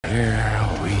Here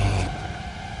we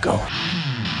go.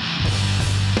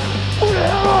 Who the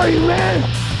hell are you, man?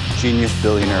 Genius,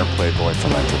 billionaire, playboy,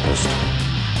 philanthropist.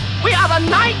 We are the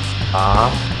knights Ah.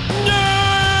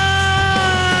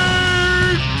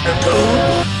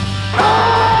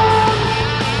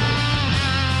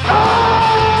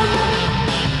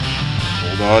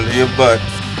 Hold on to your butts.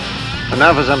 And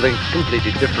now for something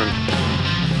completely different.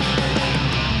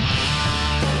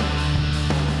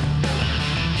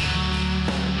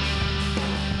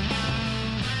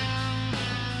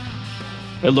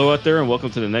 Hello out there, and welcome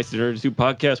to the Knights of Nerd 2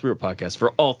 podcast. We're a podcast for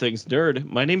all things nerd.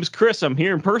 My name is Chris. I'm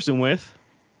here in person with...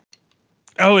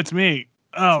 Oh, it's me.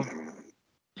 Oh.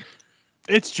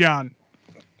 It's John.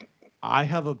 I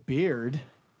have a beard.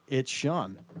 It's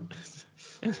Sean.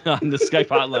 On the Skype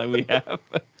hotline, we have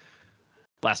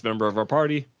last member of our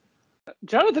party.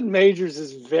 Jonathan Majors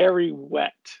is very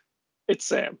wet. It's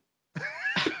Sam.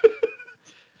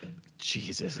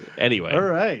 Jesus. Anyway. All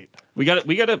right. We got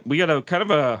a kind of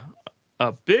a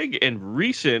big and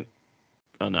recent...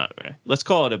 Oh, not... Let's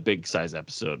call it a big size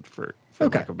episode for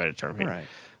lack of a better term here.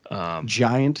 All right.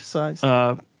 Giant size?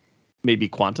 Maybe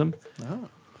quantum. Oh.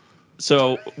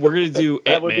 So we're going to do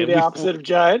That would be the opposite of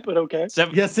giant, but okay.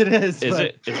 Yes, it is. Is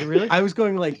it really? I was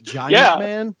going like Giant Yeah.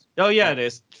 Man. Oh, yeah, it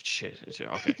is. Shit.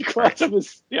 Okay. Quantum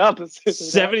is the opposite.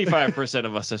 75%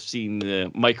 of us have seen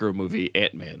the micro movie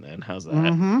Ant-Man then. How's that?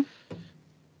 Mm-hmm.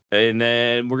 And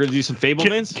then we're going to do some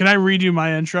Fablemans. Can I read you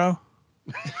my intro?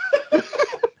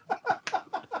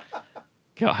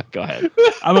 Go ahead.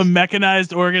 I'm a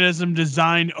mechanized organism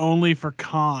designed only for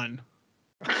Khan.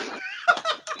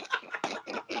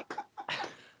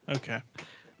 Okay.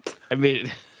 I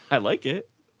mean, I like it.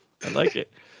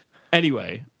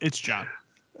 Anyway, It's John.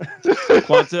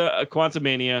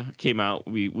 Quantumania came out.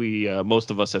 We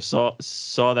most of us have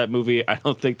saw that movie. I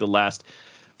don't think the last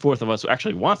fourth of us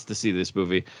actually wants to see this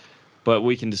movie, but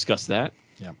we can discuss that.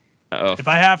 Yeah. If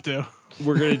I have to.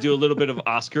 We're going to do a little bit of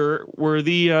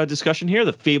Oscar-worthy discussion here.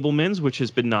 The Fablemans, which has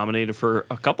been nominated for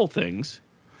a couple things.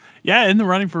 Yeah, in the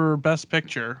running for Best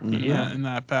Picture. Yeah. In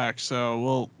that pack.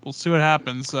 So we'll see what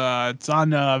happens. It's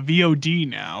on VOD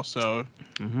now, so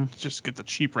just get the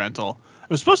cheap rental. It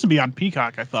was supposed to be on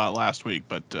Peacock, I thought, last week,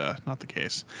 but not the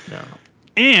case. No.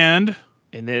 And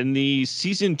then the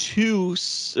season 2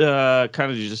 kind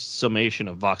of just summation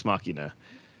of Vox Machina.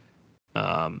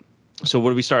 So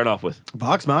what do we start off with?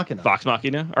 Vox Machina. Vox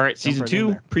Machina. All right, season right in 2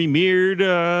 there.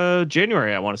 premiered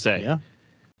January, I want to say. Yeah.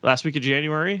 Last week of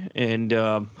January. And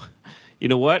you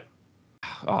know what?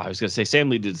 Oh, I was going to say Sam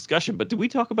lead the discussion, but did we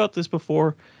talk about this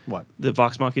before? What? The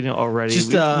Vox Machina already?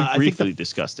 Just, we I think briefly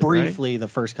discussed it, right? Briefly, the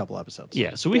first couple episodes.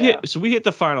 Yeah, so we hit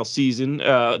the final season,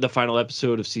 the final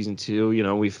episode of season 2. You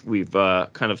know, we've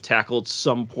kind of tackled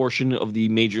some portion of the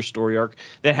major story arc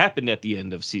that happened at the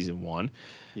end of season 1.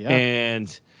 Yeah.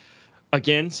 And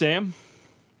again, Sam,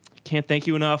 can't thank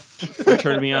you enough for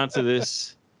turning me on to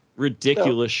this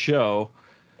ridiculous show.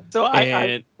 So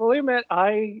I fully admit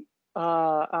I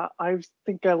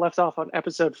think I left off on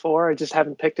episode 4. I just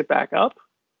haven't picked it back up.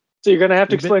 So you're gonna have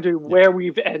to explain to me where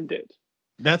we've ended.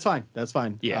 That's fine.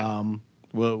 Yeah.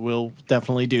 We'll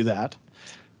definitely do that.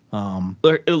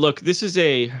 Look, this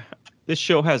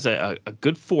show has a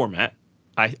good format.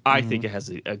 I think it has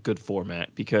a good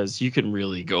format because you can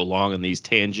really go long on these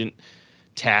tangent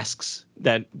tasks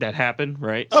that happen,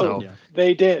 right? Oh,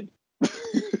 they did.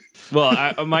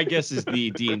 Well, my guess is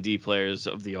the D&D players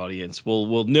of the audience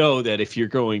will know that if you're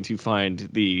going to find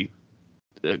the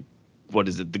what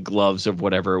is it, the gloves or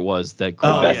whatever it was that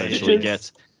Grodd eventually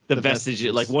gets, the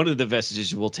vestiges, like one of the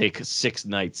vestiges will take 6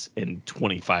 nights and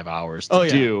 25 hours to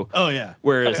do. Oh yeah.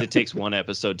 Whereas it takes 1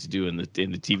 episode to do in the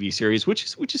TV series,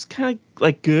 which is kind of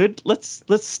like good. Let's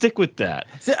stick with that.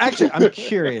 So actually, I'm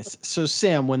curious. So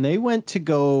Sam, when they went to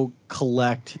go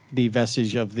collect the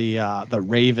vestige of the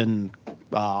Raven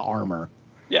armor,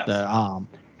 how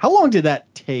long did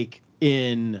that take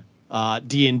in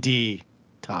D&D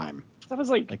time? That was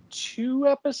like 2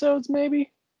 episodes,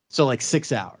 maybe. So like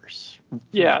 6 hours.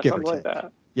 Yeah, give or something like take.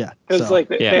 that. Yeah. Because so, like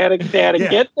they had to Yeah.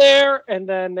 get there, and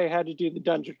then they had to do the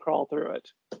dungeon crawl through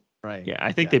it. right. Yeah,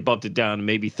 I think they bumped it down to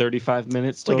maybe 35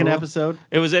 minutes Like total. an episode.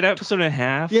 It was an episode and a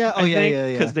half. Yeah, oh, I yeah, think,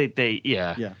 yeah. Because they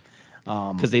Yeah.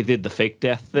 because they did the fake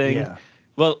death thing. Yeah.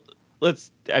 Well,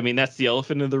 that's the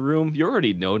elephant in the room. You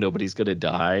already know nobody's gonna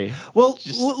die. Well,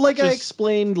 I just-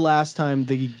 explained last time,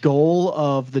 the goal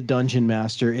of the dungeon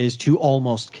master is to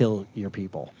almost kill your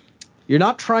people. You're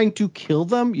not trying to kill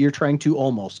them. You're trying to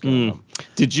almost kill them.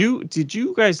 Did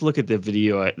you guys look at the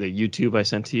video at the YouTube I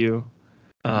sent to you?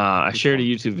 I shared a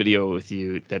YouTube video with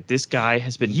you that this guy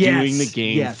has been doing the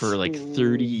game for like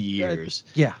 30 years.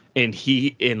 Yeah. And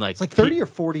it's like 30 or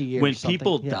 40 years. When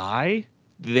people die,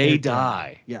 they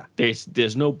die. Yeah.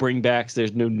 There's no bringbacks.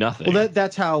 There's no nothing. Well,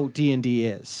 that's how D&D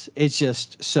is. It's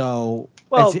just so.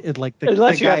 Well, like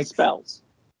unless you have spells.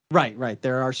 Right.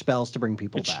 There are spells to bring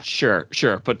people back. Sure.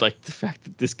 But like the fact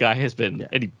that this guy has been,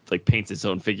 and he like paints his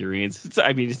own figurines.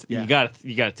 You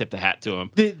gotta tip the hat to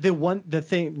him. The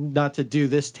thing, not to do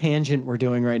this tangent we're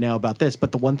doing right now about this,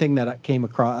 but the one thing that I came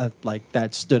across like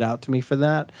that stood out to me for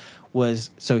that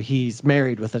was, so he's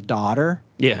married with a daughter.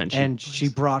 Yeah, and she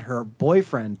brought her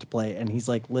boyfriend to play, and he's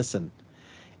like, listen,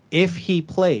 if he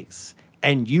plays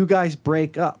and you guys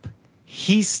break up,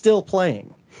 he's still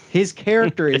playing. His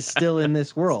character is still in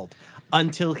this world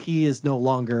until he is no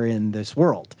longer in this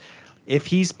world. If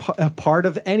he's a part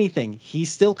of anything,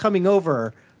 he's still coming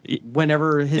over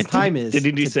whenever his time is.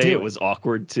 Didn't he say it was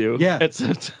awkward too? Yeah. At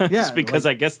sometimes, because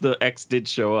I guess the ex did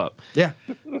show up. Yeah.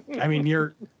 I mean,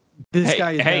 this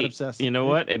guy is that obsessed. You know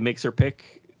what? It makes her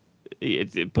pick.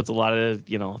 It puts a lot of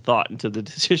thought into the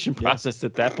decision process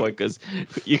at that point, because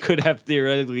you could have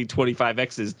theoretically 25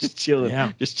 exes just chilling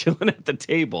at the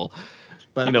table.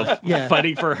 But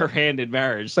fighting for her hand in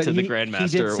marriage to the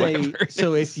Grandmaster or whatever.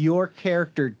 So if your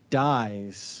character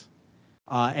dies,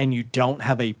 and you don't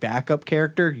have a backup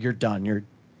character, you're done. You're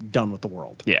done with the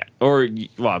world. Yeah. Or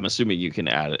I'm assuming you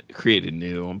can create a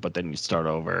new, but then you start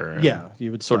over. Yeah,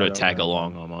 you would sort of tag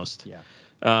along almost.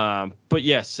 Yeah. But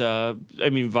yes, I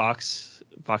mean Vox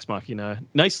Machina,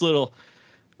 nice little.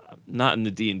 Not in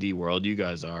the D&D world, you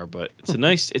guys are, but it's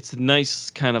a nice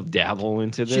kind of dabble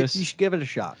into this. You should give it a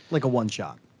shot, like a one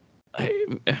shot.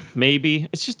 Maybe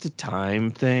it's just a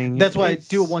time thing. That's why I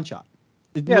do a one shot.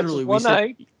 Literally, one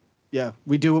night. Yeah,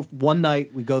 we do it one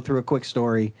night. We go through a quick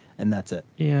story, and that's it.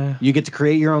 Yeah, you get to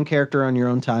create your own character on your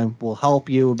own time. We'll help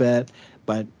you a bit,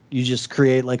 but you just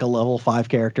create like a level 5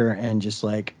 character and just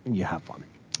like you have fun.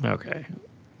 Okay,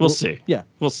 we'll see. Yeah,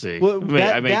 we'll see. Well,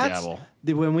 I may dabble.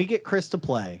 When we get Chris to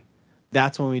play,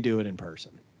 that's when we do it in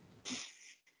person.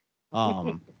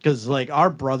 Because like our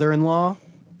brother-in-law,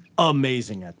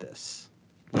 amazing at this.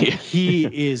 Yeah.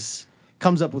 He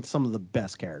comes up with some of the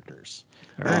best characters.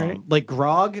 All right. Like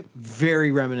Grog,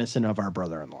 very reminiscent of our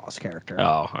brother-in-law's character.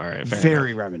 Oh, all right.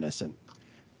 Very reminiscent.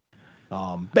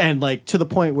 And like to the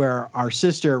point where our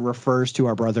sister refers to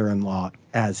our brother-in-law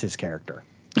as his character.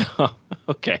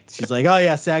 Okay. She's like, "Oh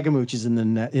yeah, Sagamooch is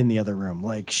in the other room."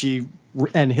 Like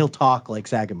and he'll talk like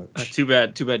Sagamooch. Too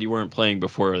bad you weren't playing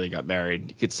before they got married.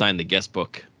 You could sign the guest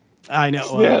book. I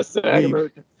know. Yes,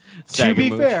 Sagamooch. To be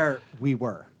fair, we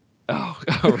were. Oh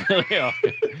really? Oh.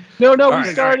 No,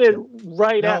 we started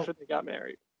right after they got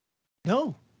married.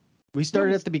 No, we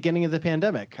started at the beginning of the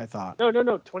pandemic, I thought. No,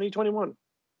 2021.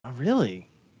 Oh, really?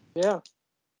 Yeah.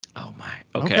 Oh my.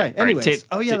 Okay. Anyways.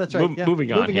 That's right.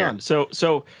 Moving on here.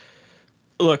 So,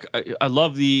 look, I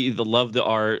love the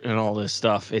art and all this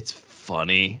stuff. It's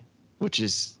funny, which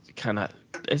is kind of,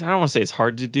 I don't want to say it's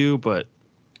hard to do, but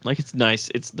like it's nice.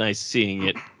 It's nice seeing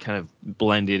it kind of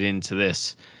blended into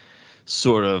this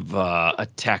sort of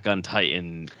Attack on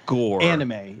Titan gore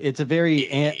anime. It's a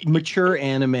very mature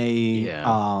anime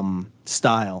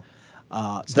style.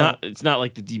 It's not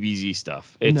like the DBZ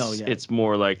stuff. It's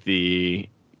more like the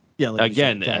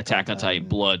Attack on Titan,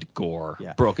 blood, gore,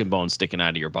 broken bones sticking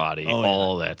out of your body,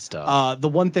 all that stuff. The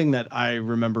one thing that I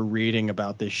remember reading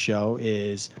about this show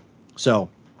is, so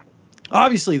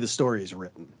obviously the story is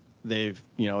written.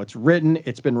 It's written,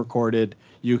 it's been recorded.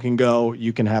 You can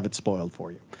have it spoiled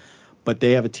for you. But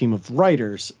they have a team of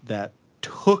writers that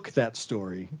took that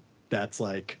story that's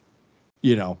like,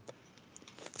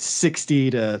 60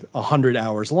 to 100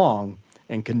 hours long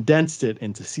and condensed it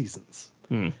into seasons.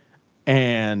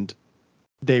 And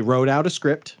they wrote out a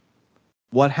script,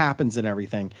 what happens and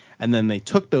everything. And then they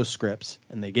took those scripts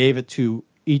and they gave it to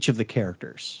each of the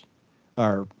characters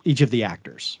or each of the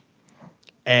actors.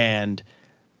 And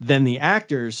then the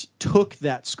actors took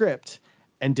that script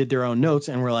and did their own notes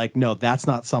and were like, no, that's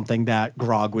not something that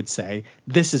Grog would say.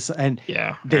 This is, and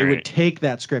they would take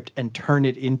that script and turn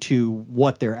it into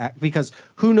what they're because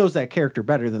who knows that character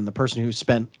better than the person who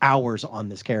spent hours on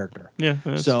this character? Yeah,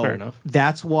 that's fair enough.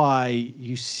 That's why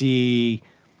you see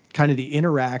kind of the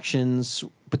interactions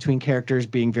between characters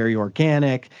being very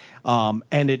organic,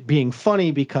 and it being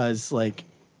funny because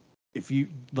if you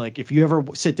ever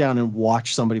sit down and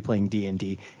watch somebody playing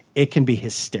D&D, it can be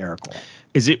hysterical.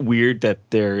 Is it weird that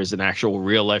there is an actual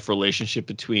real life relationship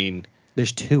between?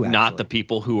 There's two, actually. Not the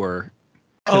people who are.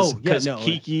 Because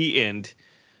Kiki and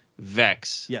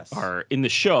Vex are in the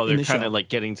show. They're kind of like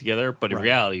getting together, but in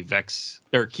reality,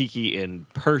 Kiki and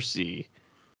Percy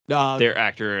Their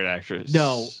actor and actress.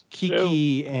 No,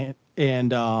 Kiki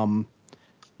and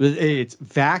it's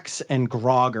Vax and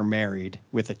Grog are married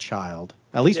with a child,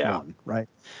 at least one, right?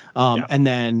 And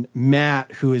then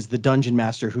Matt, who is the dungeon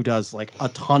master who does like a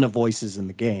ton of voices in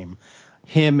the game,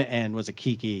 him and was a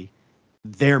Kiki,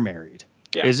 they're married.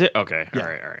 Yeah. Is it okay? All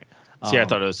right. See, I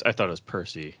thought it was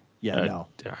Percy. Yeah, no.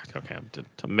 Okay,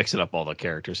 I'm mixing up all the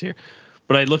characters here.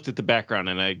 But I looked at the background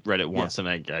and I read it once, and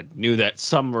I knew that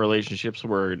some relationships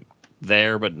were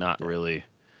there, but not really.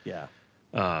 Yeah.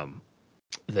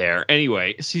 There.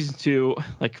 Anyway, season 2,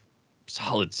 like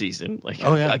solid season. Like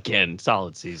again,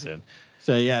 solid season.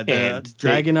 So the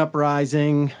Dragon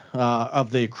Uprising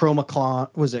of the Chroma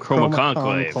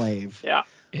Conclave. Yeah.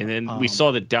 And then we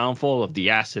saw the downfall of the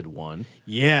Acid One.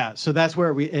 Yeah. So that's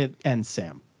where it ends.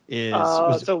 Sam is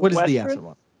what is the Acid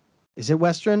One? Is it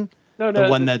Western? No. The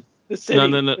one that the city.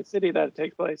 No. The city that it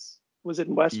takes place was it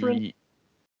in Western?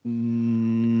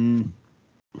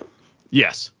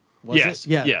 Yes. Yes.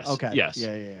 Yeah. Yes. Okay. Yes.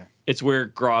 Yeah. It's where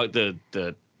Grog,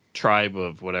 the tribe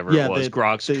of whatever it was,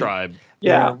 Grog's tribe.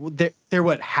 Yeah. They're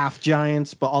what, half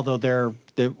giants, but although they're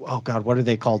oh god, what are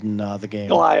they called in the game?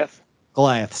 Goliaths.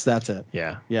 That's it.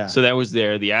 Yeah. Yeah. So that was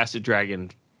there. The Acid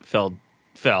Dragon fell,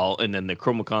 and then the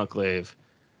Chroma Conclave.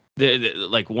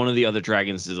 Like one of the other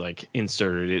dragons is like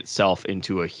inserted itself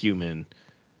into a human.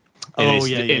 And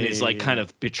it's kind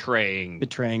of betraying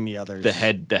the others. The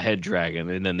head dragon,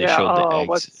 and then they showed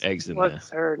the eggs in there. What's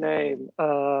her name?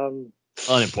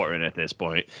 Unimportant at this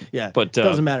point. Yeah, but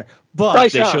doesn't matter.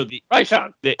 But they showed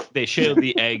they showed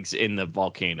the eggs in the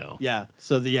volcano. Yeah.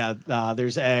 So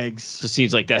there's eggs. So it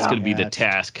seems like that's going to be the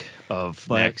task of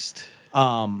next.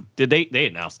 Did they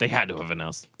announce? They had to have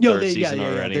announced third season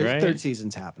already, right? Third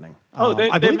season's happening.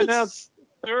 They've announced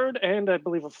third and I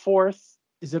believe a fourth.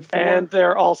 Is it 4? And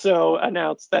they're also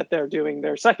announced that they're doing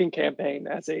their second campaign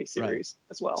as a series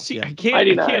as well. See, I can't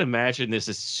imagine this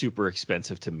is super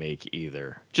expensive to make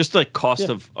either. Just like cost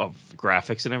of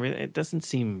graphics and everything, it doesn't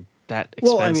seem that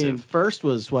expensive. Well, I mean, first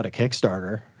was a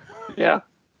Kickstarter. Yeah,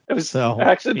 it was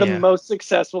actually the most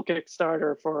successful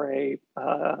Kickstarter for a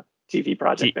TV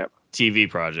project ever. TV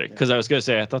project, because I was gonna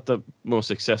say I thought the most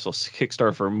successful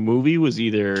Kickstarter for a movie was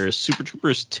either Super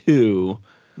Troopers 2.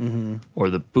 Mm-hmm. Or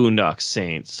the Boondock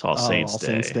Saints, All Saints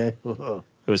Day. It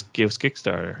was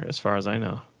Kickstarter, as far as I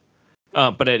know.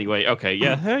 But anyway, okay,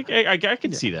 yeah, I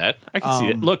can see that. I can see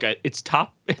it. Look, it's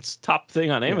top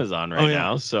thing on Amazon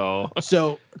now. So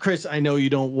Chris, I know you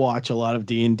don't watch a lot of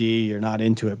D&D. You're not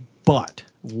into it, but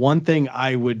one thing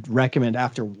I would recommend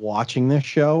after watching this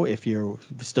show, if you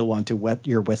still want to wet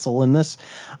your whistle in this,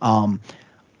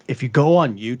 if you go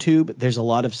on YouTube, there's a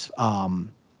lot of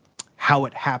how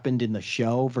it happened in the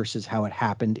show versus how it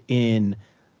happened in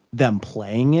them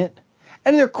playing it.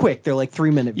 And they're quick. They're like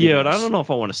 3-minute videos. Yeah, but I don't know if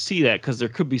I want to see that because there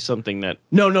could be something that...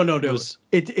 No.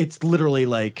 It's literally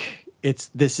like,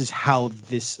 this is how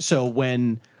this... So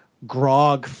when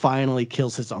Grog finally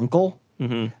kills his uncle,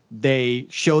 they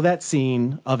show that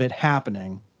scene of it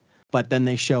happening, but then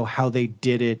they show how they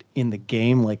did it in the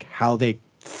game, like how they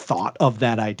thought of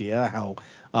that idea, how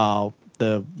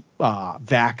the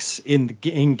Vax in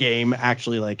game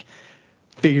actually like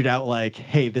figured out like,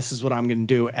 hey, this is what I'm gonna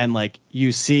do, and like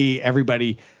you see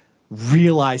everybody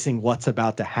realizing what's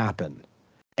about to happen,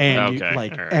 and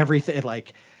everything,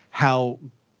 like how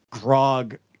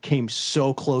Grog came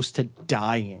so close to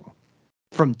dying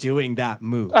from doing that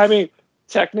move. I mean,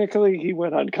 technically he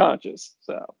went unconscious,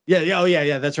 so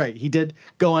yeah, that's right, he did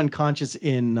go unconscious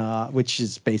in which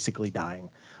is basically dying.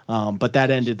 But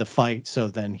that ended the fight, so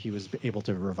then he was able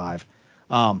to revive.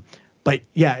 But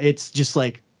yeah, it's just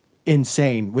like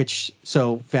insane.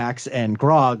 So Vax and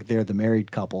Grog, they're the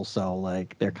married couple, so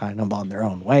like they're kind of on their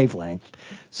own wavelength.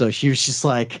 So she was just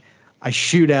like, I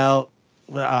shoot out.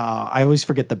 I always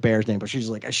forget the bear's name, but she's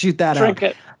like, I shoot that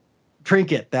out.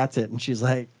 Trinket, that's it. And she's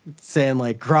like saying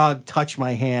like, Grog, touch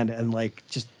my hand, and like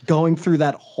just going through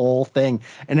that whole thing,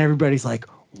 and everybody's like,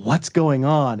 what's going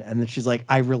on? And then she's like,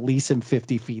 I release him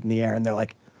 50 feet in the air, and they're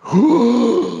like,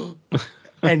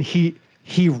 and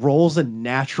he rolls a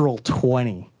natural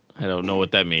 20. I don't know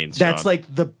what that means. That's like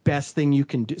the best thing you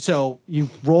can do. So you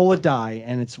roll a die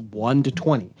and it's 1 to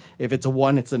 20. If it's a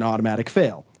 1, it's an automatic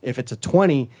fail. If it's a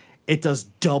 20, it does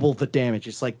double the damage.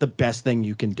 It's like the best thing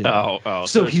you can do.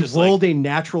 So he rolled a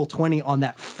natural 20 on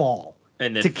that fall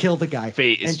and to kill the guy.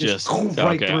 Fate is just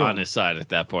right on his side at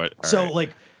that point.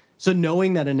 So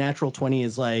knowing that a natural 20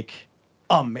 is like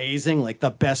amazing, like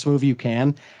the best move you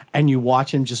can, and you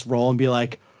watch him just roll and be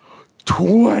like,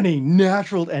 20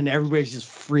 natural, and everybody's just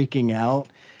freaking out.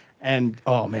 And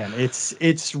oh man,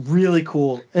 it's really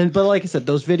cool. But like I said,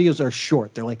 those videos are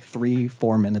short. They're like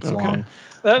 3-4 minutes long.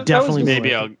 Definitely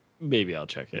maybe I'll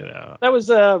check it out. That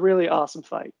was a really awesome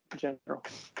fight in general.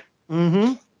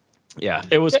 Mm-hmm. Yeah,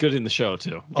 it was good in the show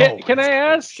too. Can I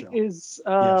ask, is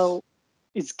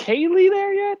Kaylee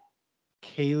there yet?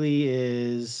 Kaylee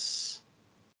is.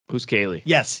 Who's Kaylee?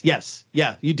 Yes.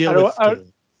 Yeah, you deal with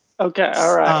Kaylee. Okay,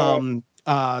 all right.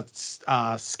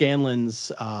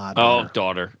 Scanlan's daughter.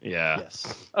 Daughter. Yeah.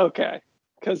 Yes. Okay,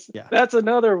 because that's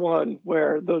another one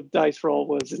where the dice roll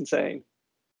was insane.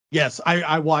 Yes,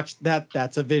 I watched that.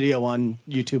 That's a video on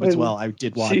YouTube as well. I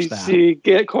did watch that. She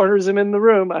corners him in the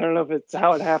room. I don't know if it's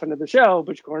how it happened in the show,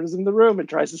 but she corners him in the room and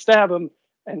tries to stab him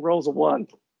and rolls a 1.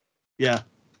 Yeah.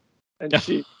 And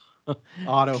she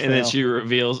auto fail. And then she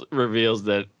reveals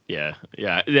that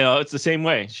it's the same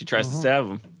way. She tries to stab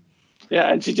him.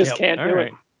 Yeah, and she just can't do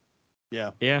it.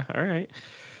 Yeah. Yeah. All right.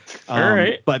 All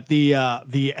right. But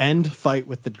the end fight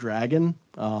with the dragon.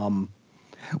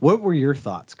 What were your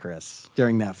thoughts, Chris,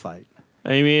 during that fight?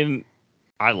 I mean,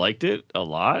 I liked it a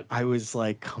lot. I was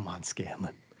like, "Come on,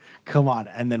 Scanlan, come on!"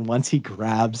 And then once he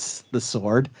grabs the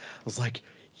sword, I was like,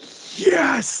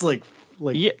 "Yes!" Like,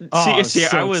 yeah. See,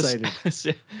 I was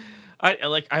excited.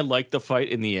 I liked the fight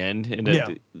in the end, and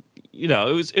it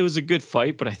was a good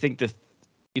fight. But I think that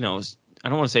I don't want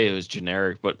to say it was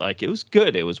generic, but like it was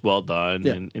good. It was well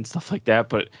done and stuff like that.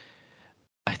 But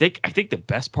I think the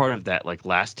best part of that like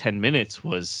last 10 minutes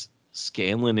was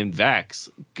Scanlan and Vax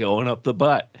going up the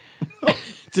butt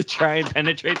to try and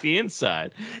penetrate the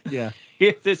inside. Yeah.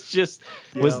 It's just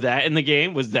was that in the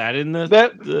game? Was that in the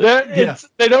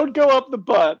they don't go up the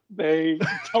butt. They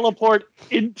teleport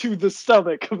into the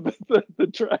stomach of the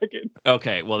dragon.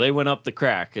 Okay, well they went up the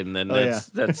crack and then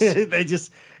that's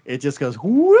it just goes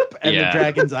whoop and the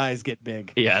dragon's eyes get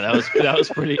big. Yeah, that was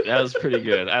pretty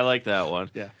good. I like that one.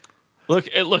 Yeah. Look,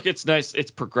 it's nice. It's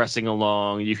progressing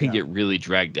along. You can get really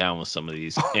dragged down with some of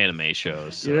these anime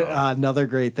shows. So. Another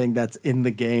great thing that's in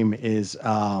the game is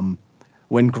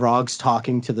when Grog's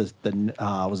talking to not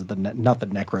the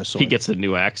Necro sword. He gets a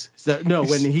new axe.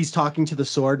 When he's talking to the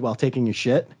sword while taking a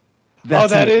shit.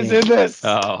 That is in this.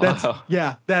 Oh, that's in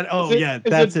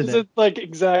it. Is it like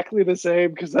exactly the same?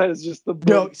 Because that is just the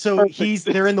So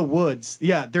they're in the woods.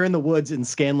 Yeah, they're in the woods, and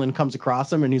Scanlan comes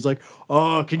across him, and he's like,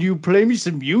 "Oh, can you play me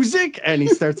some music?" And he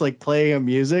starts like playing him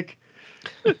music.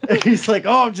 And he's like,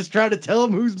 "Oh, I'm just trying to tell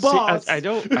him who's boss." I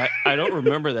don't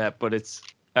remember that, but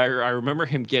I remember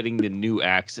him getting the new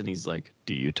axe, and he's like,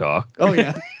 "Do you talk?" Oh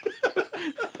yeah.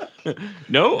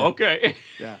 No, okay.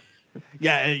 Yeah.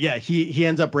 He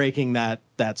ends up breaking that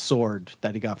sword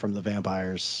that he got from the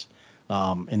vampires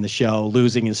in the show,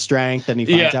 losing his strength, and he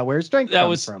finds out where his strength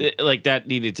comes from. Like that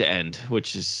needed to end,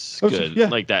 which is good. Yeah.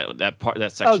 Like that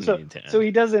section needed to end. So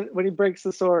he doesn't, when he breaks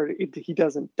the sword, he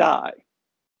doesn't die.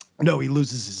 No, he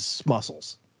loses his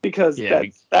muscles. Because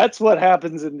that's what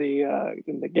happens in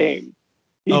the game.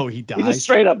 He dies. He just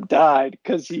straight up died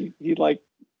because he like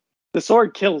the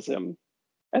sword kills him.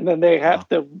 And then they have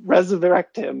to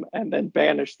resurrect him and then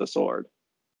banish the sword.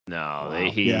 No,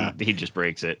 he just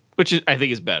breaks it, which I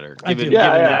think is better. I think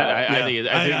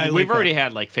we've already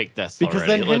had like fake deaths because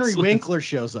already. Then Henry Winkler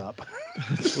shows up.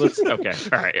 Okay.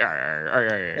 All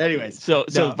right. Anyways, so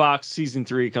Vox season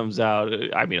 3 comes out.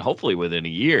 I mean, hopefully within a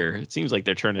year. It seems like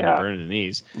they're turning to burning the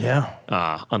knees. Yeah.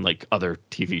 Unlike other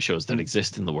TV shows that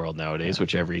exist in the world nowadays,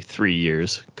 which every 3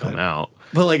 years come out.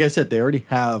 But like I said, they already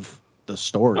have the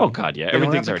story. Oh god, yeah,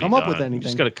 everything's already come done. up with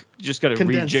anything. Just gotta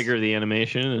rejigger the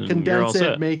animation and condense you're all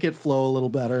set. Make it flow a little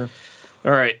better.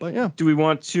 All right, but yeah, do we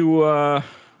want to? What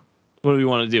do we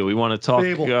want to do? We want to talk.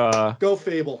 Fable. Go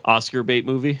Fable. Oscar bait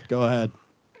movie. Go ahead.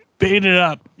 Bait it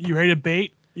up. You ready to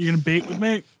bait? You gonna bait with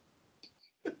me?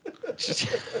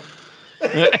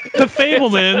 The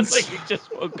Fablemans. Like you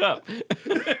just woke up.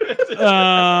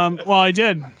 Well, I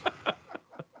did.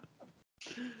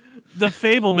 The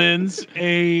Fablemans,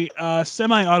 a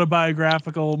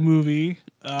semi-autobiographical movie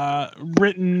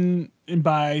written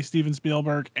by Steven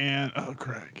Spielberg and I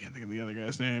can't think of the other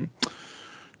guy's name,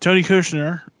 Tony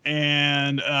Kushner,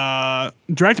 and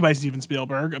directed by Steven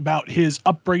Spielberg, about his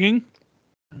upbringing,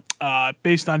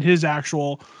 based on his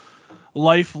actual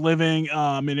life living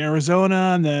in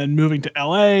Arizona and then moving to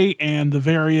LA, and the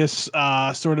various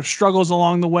sort of struggles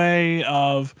along the way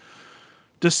of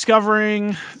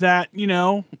discovering that,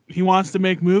 he wants to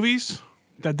make movies,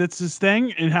 that's his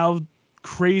thing, and how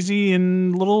crazy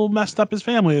and little messed up his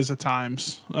family is at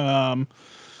times.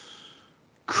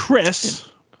 Chris,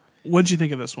 what'd you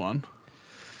think of this one?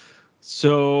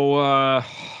 So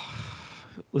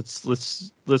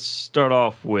let's start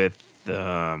off with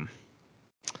this.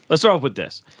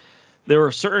 there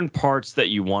were certain parts that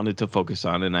you wanted to focus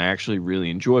on, and I actually really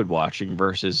enjoyed watching,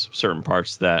 versus certain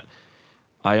parts that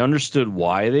I understood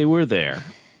why they were there.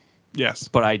 Yes.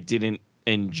 But I didn't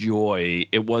enjoy.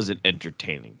 It wasn't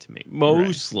entertaining to me.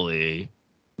 Mostly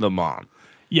the mom.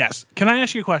 Yes. Can I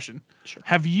ask you a question? Sure.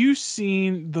 Have you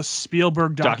seen the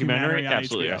Spielberg documentary? On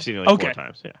Absolutely. HBO? I've seen it like 4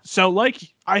 times. Yeah. So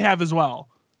like I have as well.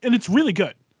 And it's really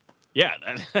good. Yeah.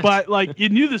 But like you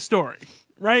knew the story,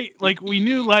 right? Like we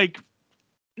knew like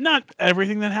not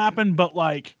everything that happened, but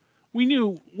like we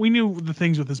knew the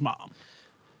things with his mom.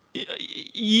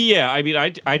 Yeah, I mean,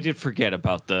 I did forget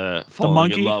about the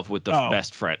falling in love with the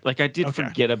best friend. Like I did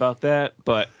forget about that,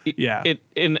 but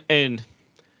and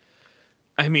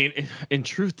I mean, in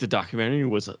truth, the documentary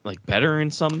was like better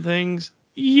in some things.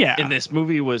 Yeah. And this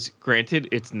movie was, granted,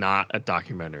 it's not a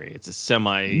documentary; it's a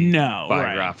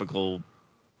semi-biographical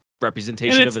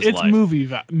representation of his life.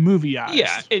 It's movie-ized.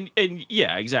 Yeah, and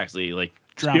yeah, exactly. Like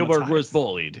Spielberg was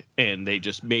bullied, and they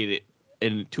just made it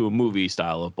into a movie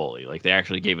style of bully. Like they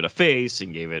actually gave it a face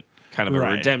and gave it kind of a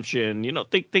redemption. You know,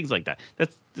 things like that.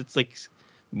 That's like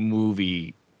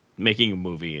making a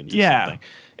movie into something.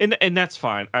 And that's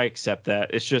fine. I accept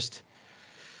that. It's just,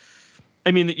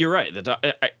 I mean, you're right.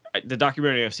 The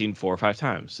documentary I've seen 4 or 5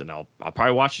 times, and I'll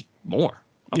probably watch it more.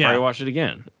 I'll probably watch it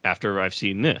again after I've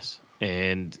seen this.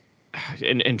 And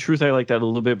in truth, I like that a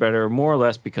little bit better, more or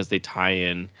less because they tie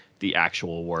in the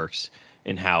actual works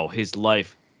and how his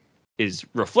life is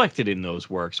reflected in those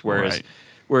works.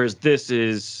 Whereas this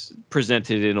is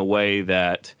presented in a way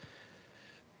that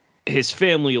his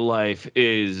family life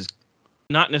is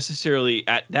not necessarily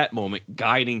at that moment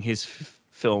guiding his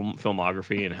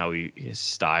filmography and how his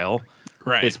style.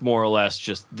 Right. It's more or less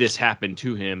just this happened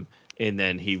to him, and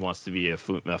then he wants to be a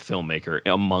filmmaker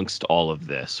amongst all of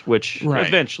this, which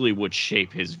eventually would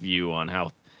shape his view on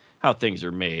how things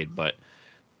are made. But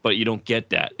you don't get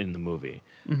that in the movie.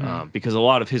 Mm-hmm. Because a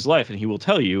lot of his life, and he will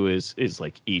tell you, is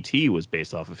like E.T. was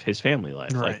based off of his family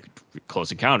life, like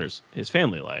Close Encounters, his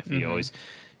family life. Mm-hmm. He always,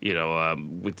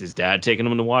 with his dad taking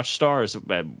him to watch stars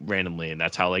randomly, and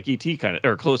that's how like E.T.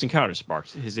 or Close Encounters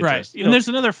sparks his interest. Right. And there's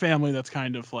another family that's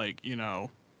kind of like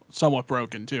somewhat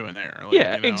broken too in there.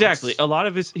 Like, exactly. He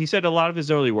said a lot of his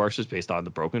early works was based on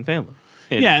the broken family.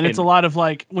 And it's a lot of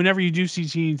like whenever you do see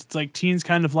teens, it's like teens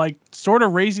kind of like sort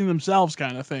of raising themselves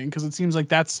kind of thing, because it seems like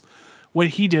that's what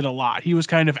he did a lot. He was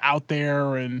kind of out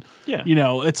there, and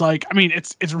it's like, I mean,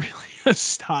 it's really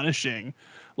astonishing.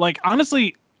 Like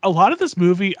honestly, a lot of this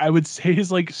movie I would say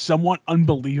is like somewhat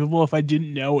unbelievable if I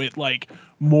didn't know it like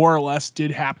more or less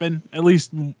did happen, at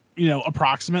least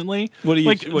approximately. What are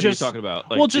you talking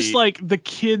about? Like just like the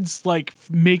kids like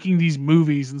making these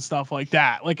movies and stuff like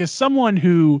that. Like as someone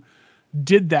who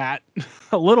did that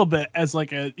a little bit as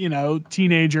like a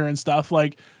teenager and stuff,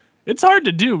 like it's hard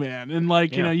to do, man. And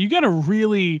like you got to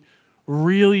really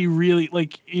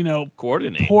like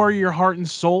coordinate, pour your heart and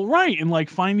soul right, and like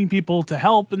finding people to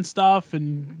help and stuff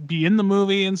and be in the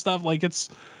movie and stuff. Like it's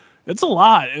a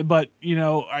lot, but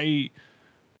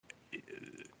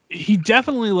he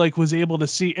definitely like was able to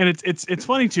see, and it's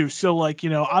funny too. So like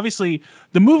obviously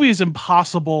the movie is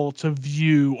impossible to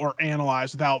view or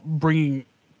analyze without bringing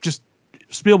just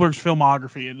Spielberg's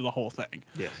filmography into the whole thing.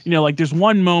 Yes. Like there's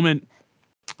one moment,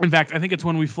 in fact I think it's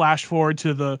when we flash forward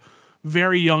to the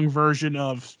very young version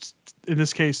of, in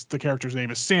this case the character's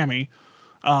name is Sammy,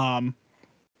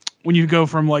 when you go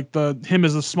from like him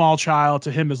as a small child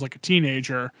to him as like a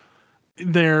teenager,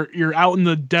 you're out in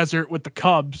the desert with the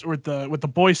Cubs or with the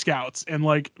Boy Scouts, and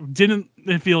like didn't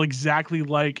it feel exactly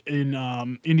like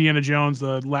in Indiana Jones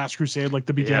the Last Crusade, like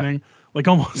the beginning, like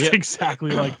almost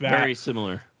exactly like that, very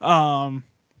similar.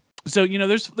 So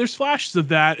there's flashes of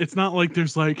that. It's not like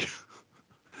there's like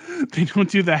they don't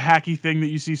do the hacky thing that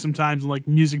you see sometimes in like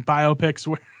music biopics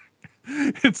where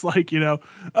it's like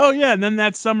oh yeah, and then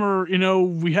that summer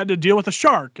we had to deal with a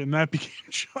shark and that became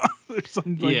or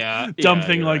some like dumb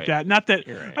thing like that. Not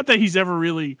that he's ever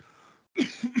really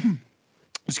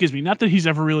excuse me, not that he's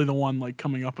ever really the one like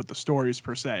coming up with the stories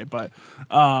per se, but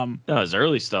no, his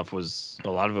early stuff was, a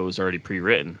lot of it was already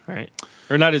pre-written, right?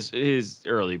 Or not his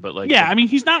early, but like I mean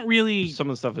he's not really, some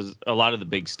of the stuff is, a lot of the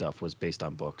big stuff was based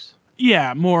on books.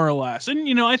 Yeah, more or less.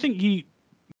 And I think he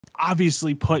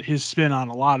obviously put his spin on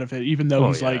a lot of it, even though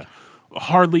he's like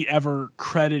hardly ever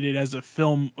credited as a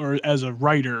film or as a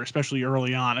writer, especially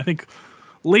early on. I think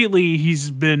lately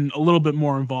he's been a little bit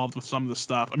more involved with some of the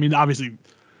stuff. I mean, obviously,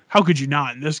 how could you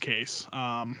not in this case?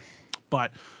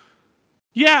 But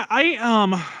yeah,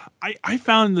 I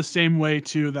found the same way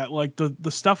too, that like the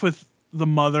stuff with the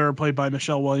mother played by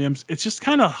Michelle Williams, it's just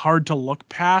kind of hard to look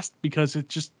past because it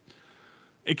just,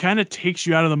 it kind of takes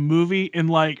you out of the movie. And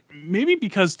like, maybe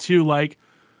because too, like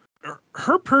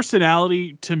her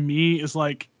personality to me is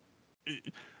like,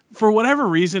 for whatever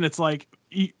reason, it's like,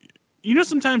 you know,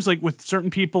 sometimes like with certain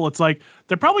people, it's like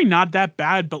they're probably not that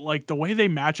bad, but like the way they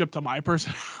match up to my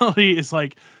personality is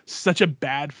like such a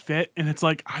bad fit, and it's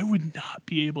like I would not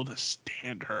be able to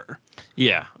stand her.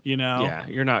 Yeah, you know. Yeah,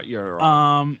 you're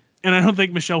wrong. And I don't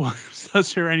think Michelle Williams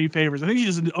does her any favors. I think she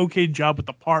does an okay job with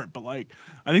the part, but like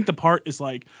I think the part is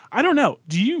like, I don't know.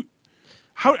 Do you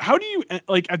how do you,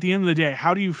 like, at the end of the day,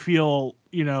 how do you feel,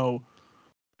 you know?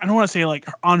 I don't want to say like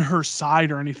on her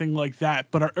side or anything like that,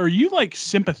 but are you like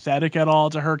sympathetic at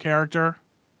all to her character?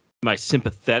 Am I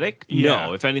sympathetic? Yeah.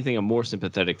 No. If anything, I'm more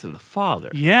sympathetic to the father.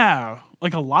 Yeah,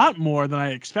 like a lot more than I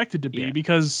expected to be,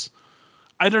 because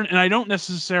I don't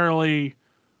necessarily.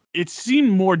 It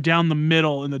seemed more down the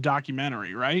middle in the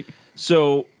documentary, right?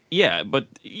 So yeah, but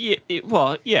yeah,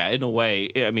 in a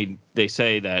way. I mean, they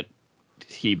say that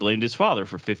he blamed his father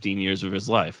for 15 years of his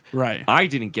life. Right. I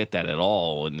didn't get that at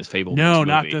all in this Fabelmans movie. No,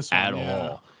 not this one, at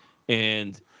all.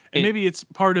 And maybe it's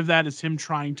part of that is him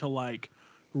trying to like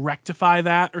rectify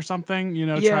that or something, you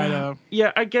know, try to.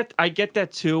 Yeah, I get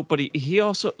that too, but he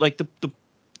also like the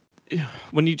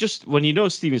when you know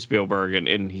Steven Spielberg,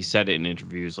 and he said it in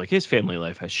interviews, like his family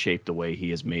life has shaped the way he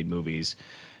has made movies.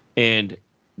 And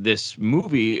this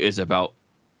movie is about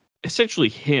essentially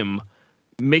him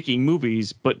making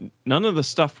movies, but none of the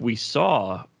stuff we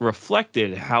saw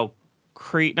reflected how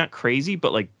not crazy,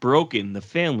 but like broken the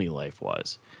family life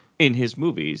was in his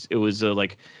movies. It was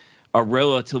like a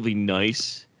relatively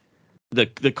nice. The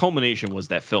culmination was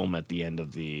that film at the end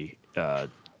of the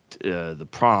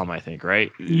prom, I think,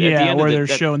 right? Yeah, where they're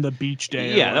showing the beach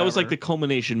day. Yeah, that was like the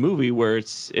culmination movie where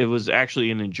it was actually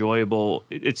an enjoyable.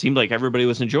 It seemed like everybody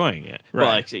was enjoying it,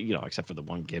 right? Well, you know, except for the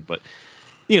one kid, but.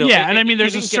 You know, yeah, and I mean,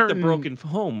 there's a certain get the broken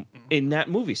home in that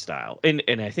movie style, and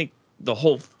I think the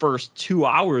whole first 2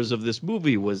 hours of this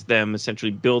movie was them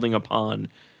essentially building upon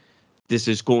this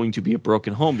is going to be a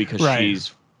broken home because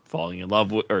she's falling in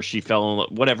love with, or she fell in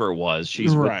love, whatever it was.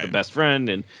 She's with the best friend,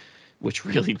 and which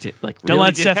really did don't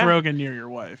let Seth Rogen near your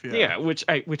wife. Yeah, which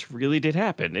really did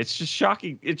happen. It's just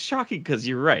shocking. It's shocking because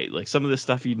you're right. Like some of the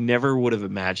stuff you never would have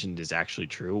imagined is actually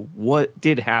true. What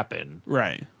did happen?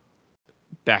 Right.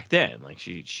 Back then, like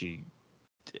she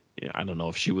I don't know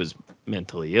if she was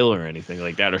mentally ill or anything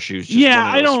like that, or she was just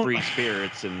one of those free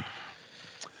spirits, and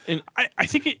I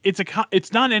think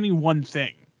it's not any one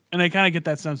thing, and I kind of get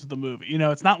that sense of the movie. You know,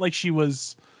 it's not like she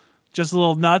was just a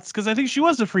little nuts, because I think she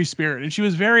was a free spirit and she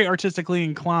was very artistically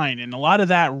inclined, and a lot of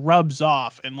that rubs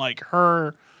off, and like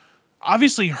her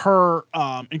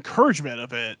encouragement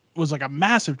of it was like a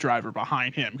massive driver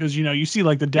behind him, because you know you see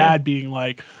like the dad being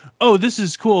like, oh, this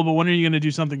is cool, but when are you going to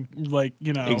do something like,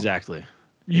 you know,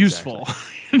 useful?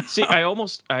 You know? See, I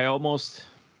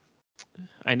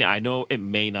know it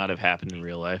may not have happened in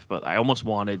real life, but I almost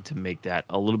wanted to make that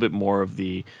a little bit more of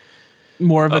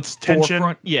its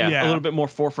tension. Yeah, a little bit more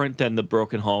forefront than the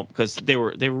broken home, because they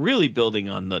were really building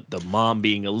on the mom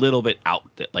being a little bit out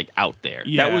there.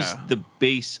 Yeah. That was the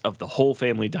base of the whole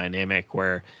family dynamic,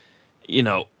 where, you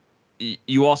know,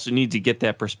 you also need to get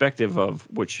that perspective of,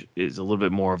 which is a little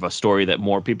bit more of a story that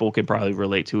more people can probably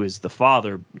relate to, is the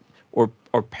father or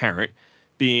parent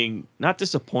being not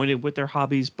disappointed with their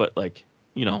hobbies, but like,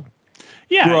 you know,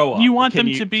 grow up. You want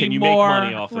them to be can you more make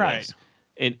money off of this?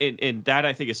 And that,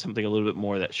 I think, is something a little bit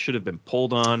more that should have been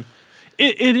pulled on.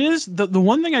 It is the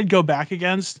one thing I'd go back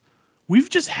against. We've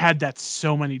just had that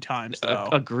so many times, though.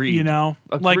 Agreed. You know,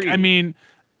 like, I mean,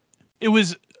 it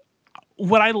was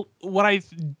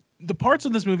the parts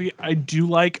of this movie I do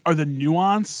like are the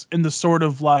nuance and the sort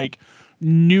of like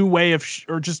new way of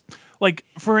or just like,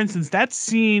 for instance, that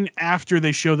scene after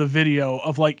they show the video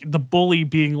of like the bully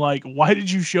being like, "Why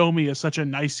did you show me as such a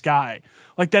nice guy?"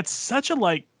 Like, that's such a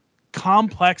like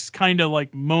complex kind of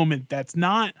like moment. That's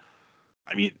not.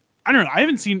 I mean, I don't know. I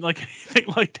haven't seen like anything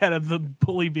like that of the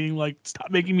bully being like, "Stop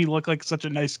making me look like such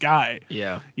a nice guy."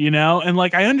 Yeah. You know, and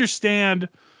like I understand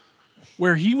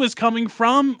where he was coming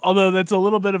from, although that's a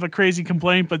little bit of a crazy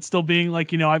complaint, but still being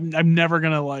like, you know, I'm never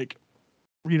gonna like,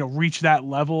 you know, reach that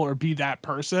level or be that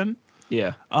person.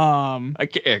 Yeah. I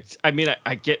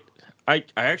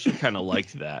actually kind of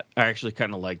liked that. I actually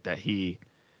kind of liked that he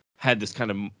had this kind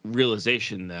of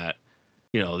realization that,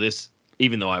 you know, this,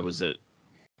 even though I was an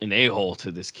a-hole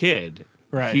to this kid,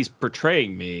 right, he's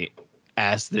portraying me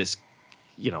as this,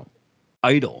 you know,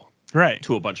 idol. Right.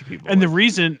 To a bunch of people. And the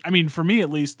reason, I mean, for me at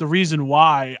least, the reason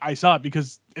why I saw it,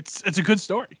 because it's a good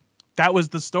story. that was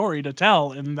the story to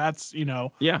tell, and that's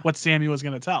what Sammy was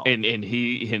going to tell. And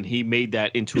he made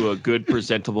that into a good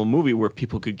presentable movie where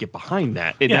people could get behind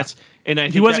that. And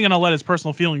he wasn't going to let his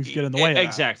personal feelings get in the way.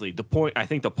 Exactly. The point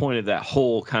of that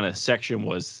whole kind of section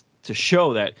was to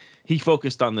show that he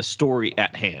focused on the story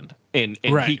at hand, and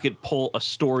he could pull a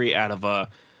story out of a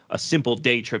simple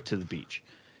day trip to the beach.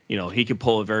 He could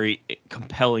pull a very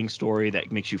compelling story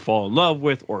that makes you fall in love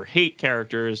with or hate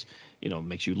characters,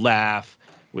 makes you laugh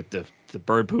with the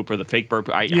bird poop or the fake bird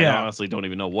poop. I honestly don't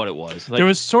even know what it was. There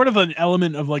was sort of an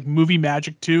element of like movie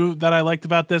magic too that I liked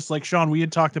about this. Like Sean, we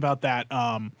had talked about that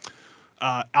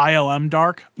ILM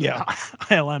Dark. Yeah.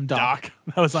 ILM Doc.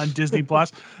 That was on Disney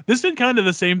Plus. This did kind of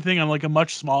the same thing on like a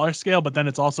much smaller scale, but then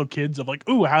it's also kids of like,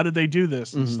 ooh, how did they do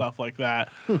this and stuff like that.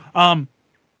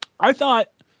 I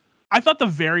thought the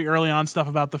very early on stuff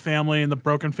about the family and the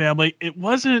broken family, it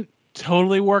wasn't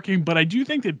totally working, but I do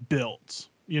think it builds.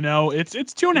 It's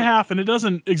 2.5 and it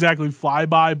doesn't exactly fly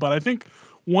by, but I think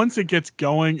once it gets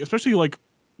going, especially like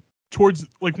towards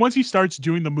like once he starts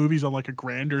doing the movies on like a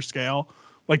grander scale,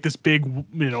 like this big,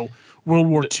 World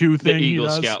War II thing. The Eagle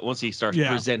Scout, once he starts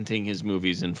presenting his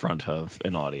movies in front of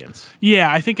an audience.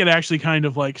 Yeah, I think it actually kind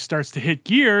of like starts to hit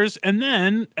gears, and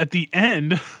then at the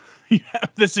end, you have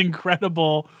this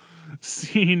incredible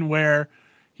scene where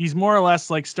he's more or less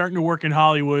like starting to work in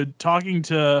Hollywood, talking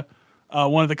to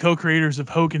one of the co-creators of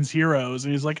Hogan's Heroes,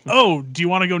 and he's like, "Oh, do you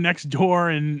want to go next door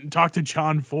and talk to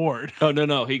John Ford?" Oh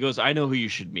no, he goes, "I know who you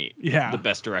should meet. Yeah, the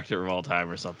best director of all time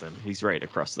or something. He's right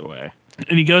across the way."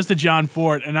 And he goes to John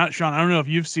Ford, and not Sean. I don't know if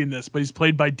you've seen this, but he's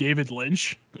played by David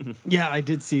Lynch. Yeah, I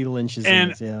did see Lynch's.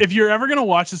 And if you're ever gonna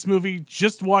watch this movie,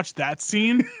 just watch that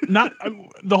scene. Not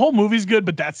the whole movie's good,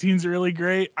 but that scene's really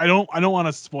great. I don't want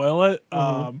to spoil it.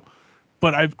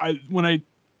 But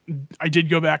I did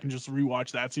go back and just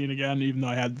rewatch that scene again, even though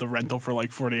I had the rental for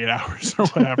like 48 hours or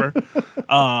whatever.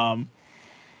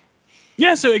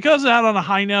 So it goes out on a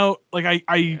high note. Like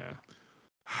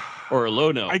or a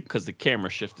low note because the camera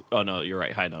shifted. Oh no, you're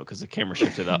right, high note because the camera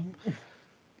shifted up.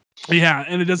 Yeah,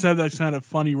 and it does have that kind of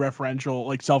funny referential,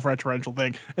 like self-referential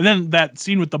thing. And then that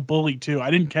scene with the bully too.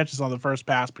 I didn't catch this on the first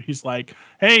pass, but he's like,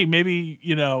 "Hey, maybe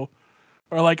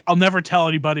or like, I'll never tell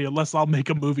anybody unless I'll make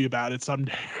a movie about it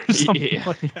someday," or something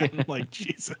like that. I'm like,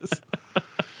 Jesus.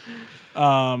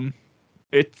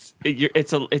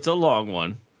 It's a long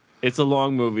one. It's a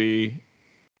long movie.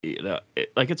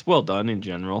 It's well done in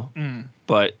general,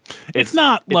 but it's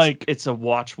a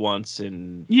watch once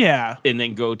and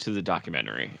then go to the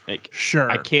documentary. Like,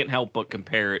 sure, I can't help but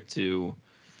compare it to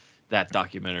that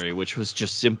documentary, which was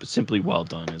just simply well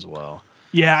done as well.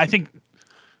 Yeah, I think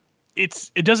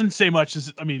it doesn't say much.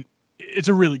 It's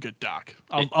a really good doc.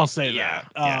 I'll say that.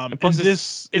 Plus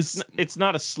it's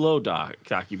not a slow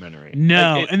documentary.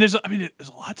 No, and there's a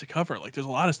lot to cover. Like there's a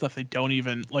lot of stuff they don't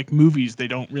even like movies they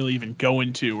don't really even go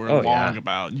into or long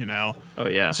about. Oh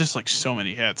yeah. It's just like so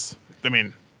many hits.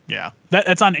 Yeah.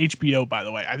 That's on HBO, by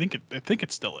the way. I think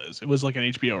it still is. It was like an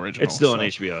HBO original. It's still on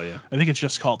HBO. Yeah. I think it's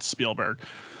just called Spielberg.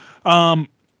 So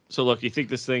look, you think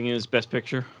this thing is Best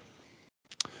Picture?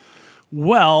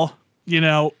 Well,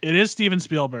 it is Steven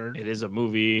Spielberg. It is a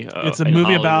movie. It's a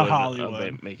movie about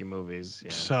Hollywood. Making movies.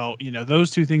 Yeah. So,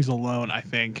 those two things alone, I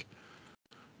think,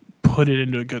 put it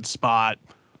into a good spot.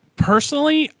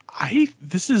 Personally,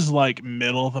 this is like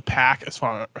middle of the pack as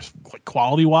far as like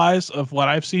quality wise of what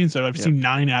I've seen. So I've seen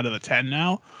 9 out of the 10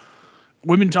 now.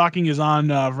 Women Talking is on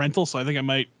rental, so I think I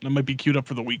might be queued up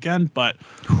for the weekend. But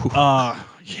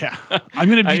yeah, I'm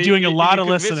going to be doing a lot of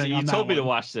listening. You told me to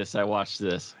watch this. I watched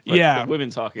this. Yeah, Women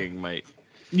Talking might.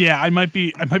 Yeah, I might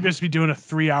just be doing a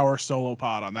 3-hour solo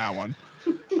pod on that one.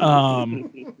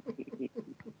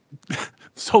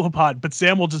 Solo pod, but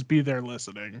Sam will just be there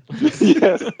listening.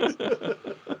 Yes.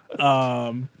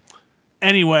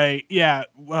 Anyway, yeah.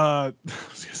 I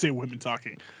was gonna say Women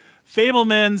Talking.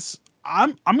 Fabelmans.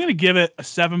 I'm gonna give it a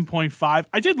 7.5.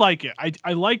 I did like it.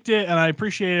 I liked it and I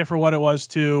appreciate it for what it was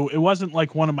too. It wasn't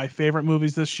like one of my favorite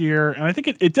movies this year, and I think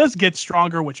it does get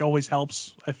stronger, which always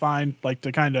helps. I find like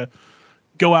to kind of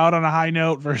go out on a high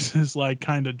note versus like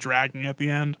kind of dragging at the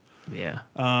end. Yeah.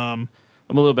 I'm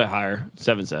a little bit higher,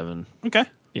 7.7. Okay.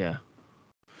 Yeah.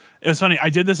 It was funny. I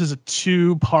did this as a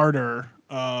 2-parter,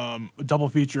 double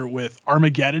feature with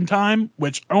Armageddon Time,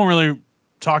 which I don't really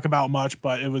talk about much,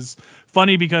 but it was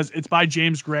funny because it's by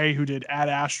James Gray, who did Ad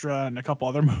Astra and a couple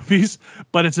other movies,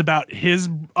 but it's about his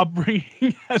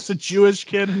upbringing as a Jewish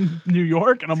kid in New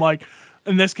York. And I'm like,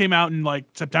 and this came out in like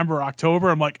September, October.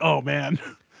 I'm like, oh man,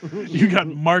 you got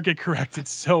market corrected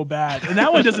so bad. And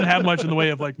that one doesn't have much in the way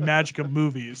of like magic of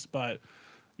movies, but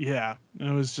yeah,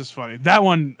 it was just funny. That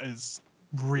one is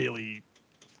really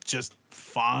just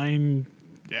fine.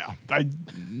 Yeah,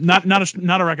 not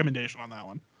a recommendation on that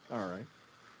one. All right.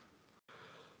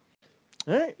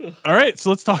 All right. So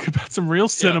let's talk about some real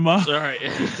cinema. Sorry.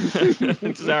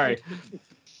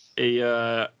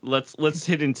 Let's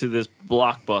hit into this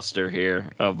blockbuster here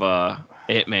of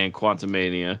Ant-Man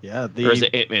Quantumania. Yeah, or is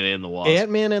it Ant-Man and the Wasp?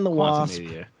 Ant-Man and the Wasp,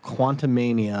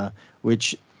 Quantumania,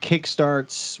 which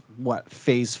kickstarts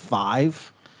phase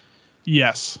 5?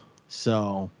 Yes.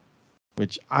 So,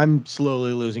 which I'm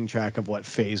slowly losing track of what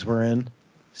phase we're in.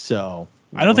 So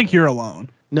I don't think you're alone.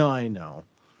 No, I know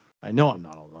I'm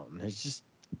not alone. It's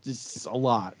just a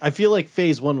lot. I feel like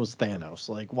phase 1 was Thanos.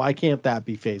 Like, why can't that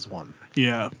be phase 1?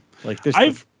 Yeah. Like,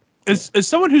 there's as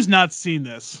someone who's not seen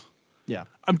this, yeah,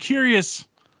 I'm curious.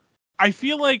 I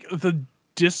feel like the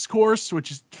discourse,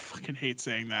 which is fucking hate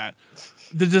saying that,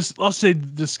 I'll say the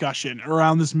discussion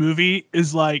around this movie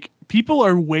is like people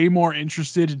are way more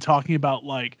interested in talking about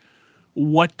like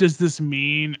what does this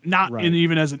mean, not in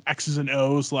even as an X's and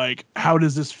O's, like how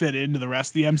does this fit into the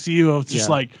rest of the MCU? It's just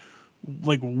like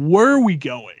where are we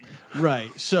going?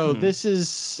 Right. So this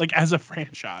is like as a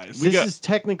franchise. This is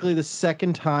technically the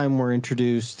second time we're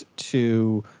introduced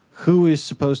to who is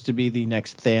supposed to be the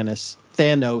next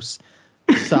Thanos-sized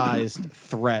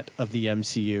threat of the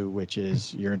MCU, which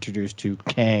is you're introduced to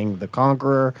Kang the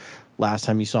Conqueror. Last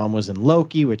time you saw him was in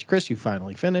Loki, which Chris, you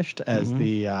finally finished as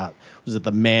the was it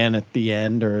the man at the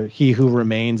end or he who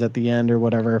remains at the end or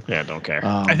whatever? Yeah, don't care.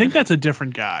 I think that's a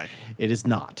different guy. It is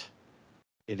not.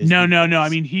 It is no. I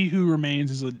mean, he who remains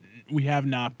is we have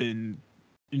not been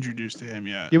introduced to him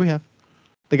yet. Yeah, we have.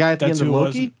 The guy at the end of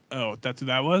Loki? Oh, that's who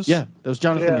that was? Yeah, that was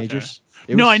Jonathan Majors.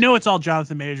 Okay. I know it's all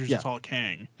Jonathan Majors. It's all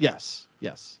Kang. Yes.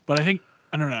 But I think,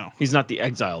 I don't know. He's not the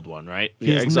exiled one, right?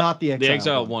 He's not the exiled one. The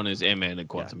exiled one is Ant-Man and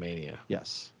Quantumania.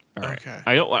 Yes. All right. Okay.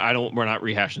 we're not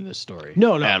rehashing this story.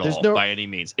 No, at all, by any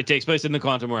means. It takes place in the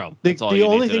quantum realm. That's all the you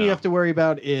only need to thing know. you have to worry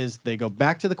about is they go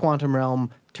back to the quantum realm.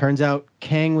 Turns out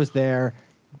Kang was there.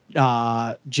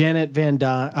 Janet Van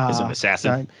Dyne is an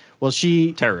assassin. Well,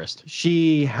 terrorist.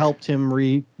 She helped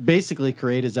him basically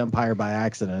create his empire by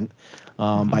accident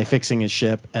by fixing his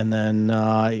ship, and then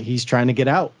he's trying to get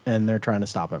out, and they're trying to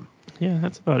stop him. Yeah,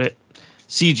 that's about it.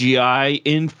 CGI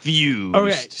infused.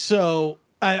 Okay, so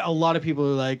a lot of people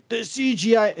are like, the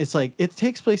CGI. It's like it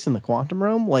takes place in the quantum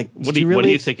realm. Like, what do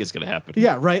you think is going to happen?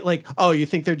 Yeah, right. Like, oh, you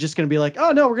think they're just going to be like,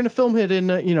 oh no, we're going to film it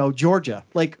in Georgia.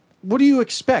 Like, what do you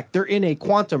expect? They're in a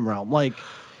quantum realm. Like,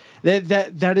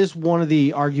 that is one of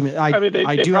the arguments.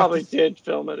 They probably did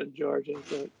film it in Georgia.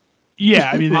 But... Yeah,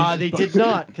 I mean, they did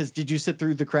not. Because did you sit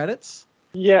through the credits?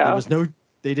 Yeah.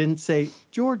 They didn't say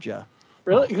Georgia.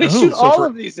 Really? They shoot all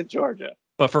of these in Georgia.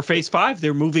 But for phase 5,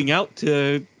 they're moving out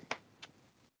to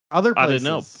other places. I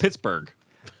don't know, Pittsburgh.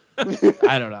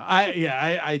 I don't know.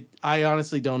 I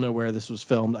honestly don't know where this was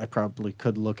filmed. I probably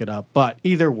could look it up. But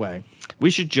either way, we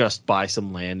should just buy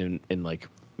some land in like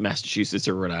Massachusetts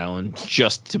or Rhode Island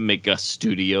just to make a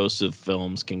studio so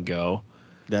films can go.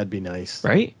 That'd be nice.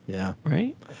 Right? Yeah.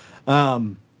 Right?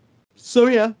 So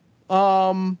yeah.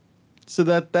 So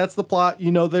that's the plot.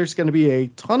 There's going to be a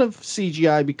ton of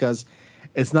CGI because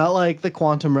it's not like the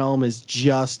quantum realm is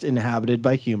just inhabited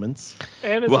by humans.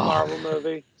 And it's a Marvel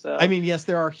movie. So. I mean, yes,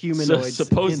 there are humanoids. So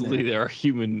supposedly there are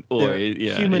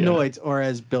humanoids, or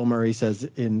as Bill Murray says,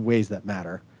 in ways that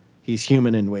matter. He's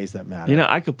human in ways that matter.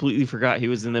 I completely forgot he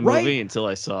was in the movie until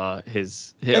I saw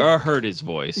or heard his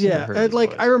voice. Yeah,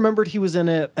 I remembered he was in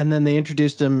it, and then they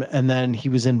introduced him, and then he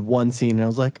was in one scene, and I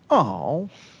was like, oh,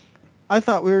 I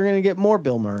thought we were going to get more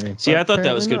Bill Murray. See, I thought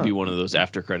that was going to be one of those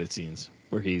after credit scenes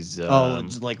where he's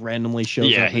it's like randomly shows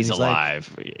up. Yeah, he's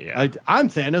alive. Like, I'm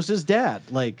Thanos' dad,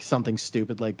 like something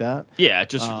stupid like that. Yeah, it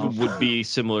just would be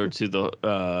similar to the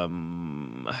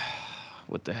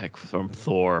what the heck from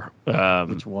Thor?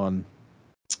 Which one?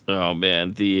 Oh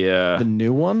man, the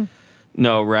new one?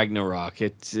 No, Ragnarok.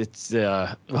 It's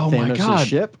oh my god,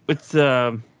 ship. It's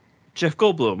Jeff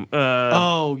Goldblum.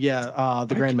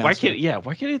 The Grandmaster.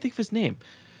 Why can't I think of his name?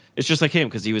 It's just like him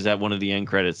because he was at one of the end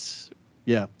credits.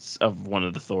 Yeah, of one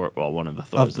of the Thor. Well, one of the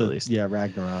Thors at least. Yeah,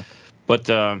 Ragnarok. But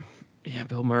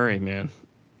Bill Murray, man.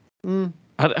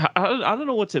 I don't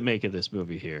know what to make of this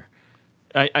movie here.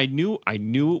 I knew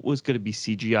it was going to be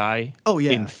CGI. Oh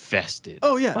yeah, infested.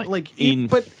 Oh yeah,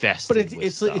 infested. But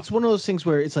it's one of those things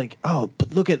where it's like, oh,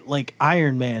 but look at like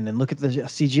Iron Man and look at the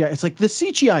CGI. It's like the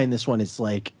CGI in this one is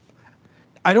like,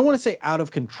 I don't want to say out of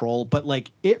control, but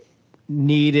like it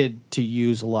needed to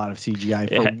use a lot of CGI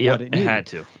for what it needed. It had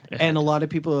to. A lot of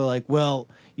people are like, well,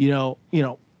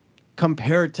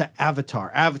 compared to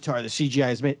Avatar. Avatar, the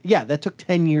CGI is made. Yeah, that took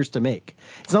 10 years to make.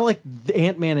 It's not like the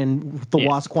Ant-Man and the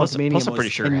Wasp: Quantumania. Plus, I'm pretty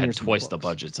sure it had twice the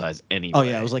budget size anyway. Oh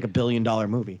yeah, it was like $1 billion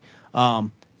movie.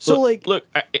 Look,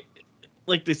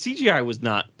 like the CGI was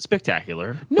not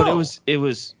spectacular, but it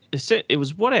was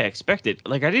what I expected.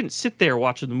 Like, I didn't sit there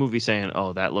watching the movie saying,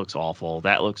 "Oh, that looks awful.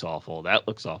 That looks awful. That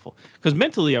looks awful." Because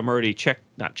mentally, I'm already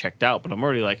not checked out, but I'm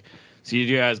already like,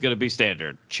 CGI is going to be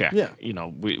standard. Check. Yeah. You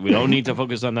know, we don't need to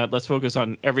focus on that. Let's focus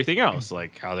on everything else,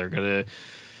 like how they're going to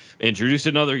introduce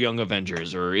another Young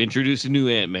Avengers or introduce a new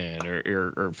Ant-Man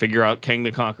or figure out Kang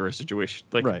the Conqueror situation.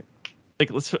 Like, right. Like,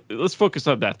 let's focus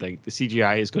on that thing. The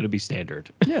CGI is going to be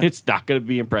standard. Yeah. It's not going to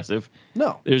be impressive.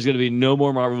 No. There's going to be no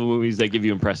more Marvel movies that give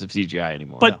you impressive CGI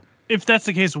anymore. But if that's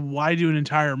the case, why do an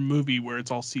entire movie where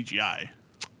it's all CGI?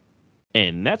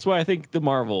 And that's why I think The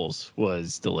Marvels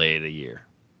was delayed a year.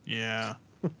 Yeah.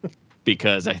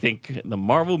 Because I think the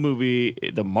Marvel movie,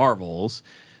 The Marvels,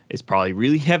 is probably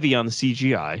really heavy on the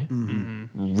CGI.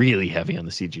 Mm-hmm. Really heavy on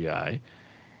the CGI.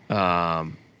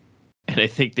 And I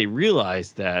think they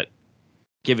realized that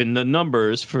given the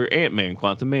numbers for Ant-Man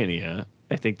Quantumania,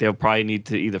 I think they'll probably need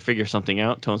to either figure something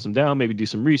out, tone some down, maybe do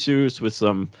some reshoots with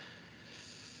some...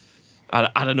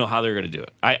 I don't know how they're going to do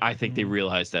it. I think they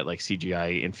realize that like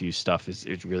CGI infused stuff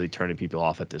is really turning people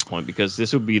off at this point, because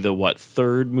this would be the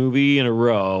third movie in a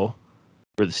row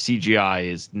where the CGI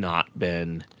has not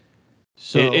been.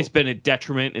 So it's been a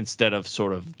detriment instead of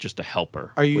sort of just a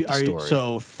helper. Are you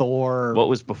so Thor? What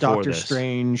was before Doctor this?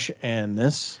 Strange and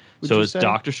this? So it's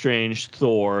Doctor Strange,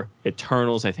 Thor,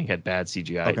 Eternals. I think had bad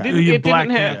CGI. Okay. You have Black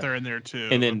Panther in there too.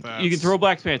 And then you can throw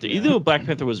Black Panther. Yeah. Even though Black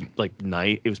Panther was like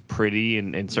nice, it was pretty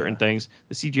and certain things.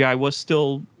 The CGI was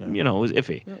still, it was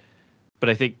iffy. Yeah.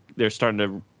 But I think they're starting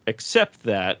to accept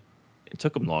that. It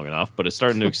took them long enough, but it's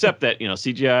starting to accept that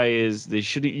CGI they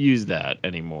shouldn't use that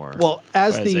anymore. Well,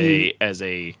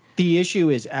 the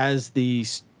issue is as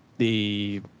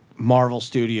the Marvel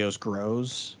Studios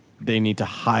grows, they need to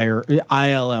hire.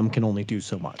 ILM can only do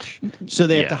so much, so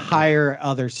they have to hire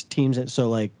other teams.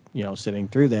 So, sitting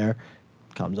through there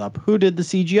comes up, who did the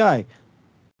CGI?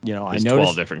 I noticed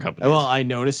 12 different companies. Well, I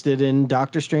noticed it in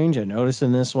Doctor Strange. I noticed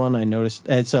in this one.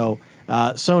 And so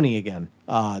Sony again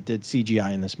did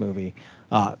CGI in this movie,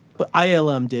 but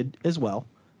ILM did as well.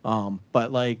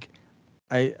 But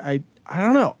I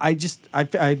don't know. I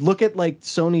look at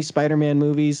Sony Spider-Man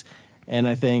movies, and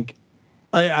I think.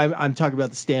 I'm talking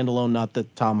about the standalone, not the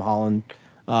Tom Holland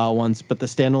ones, but the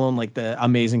standalone, like the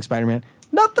Amazing Spider-Man.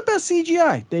 Not the best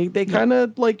CGI. They kind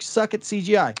of suck at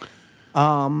CGI.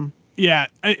 Yeah,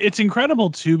 it's incredible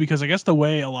too, because I guess the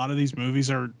way a lot of these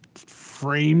movies are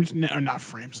framed, or not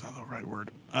framed, is not the right word.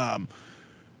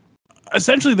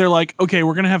 Essentially, they're like, okay,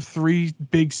 we're gonna have 3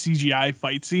 big CGI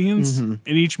fight scenes in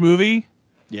each movie.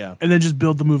 Yeah. And then just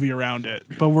build the movie around it.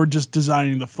 But we're just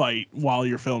designing the fight while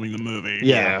you're filming the movie.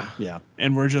 Yeah. Yeah.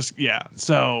 And we're just,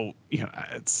 So,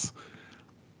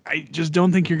 I just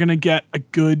don't think you're going to get a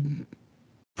good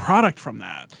product from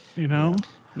that, Yeah.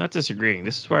 Not disagreeing.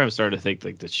 This is where I'm starting to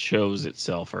think the shows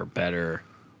itself are better.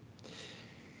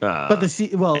 But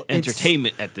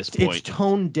entertainment at this point. It's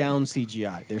toned down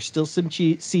CGI. There's still some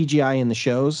CGI in the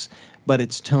shows, but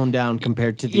it's toned down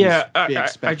compared to these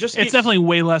it's definitely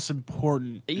way less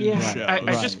important. Yeah,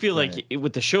 I just feel like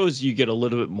with the shows you get a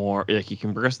little bit more, like you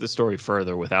can progress the story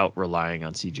further without relying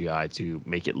on CGI to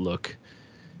make it look,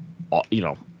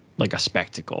 like a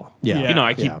spectacle. Yeah.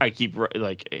 I keep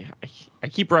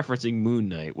referencing Moon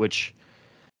Knight, which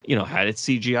had its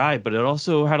CGI, but it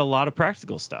also had a lot of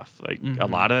practical stuff. Like a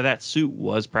lot of that suit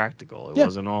was practical. It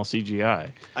wasn't all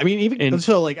CGI. I mean,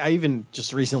 I even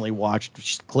just recently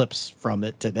watched clips from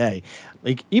it today.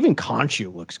 Like even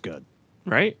Khonshu looks good.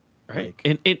 Right.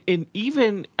 And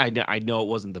even I know it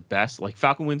wasn't the best. Like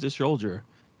Falcon Winter Soldier,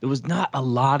 there was not a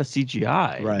lot of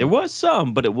CGI. Right. There was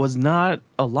some, but it was not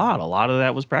a lot. A lot of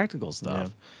that was practical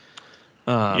stuff.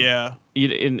 Yeah.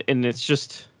 And it's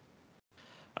just.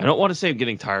 I don't want to say I'm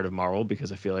getting tired of Marvel,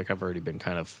 because I feel like I've already been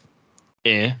kind of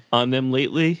on them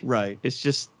lately. Right. It's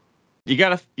just you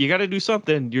gotta do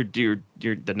something. You're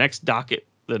the next docket.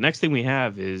 The next thing we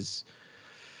have is,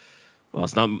 well,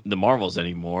 it's not the Marvels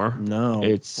anymore. No,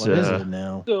 it's what is it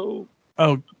now?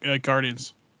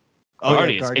 Guardians.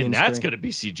 Guardians, and that's gonna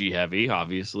be CG heavy,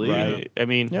 obviously. Right. I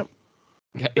mean, yep.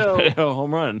 A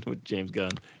home run with James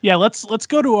Gunn. Yeah, let's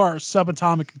go to our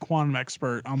subatomic and quantum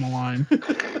expert on the line.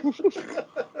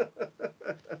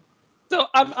 So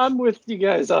I'm with you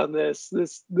guys on this.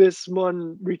 This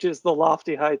one reaches the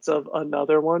lofty heights of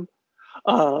another one,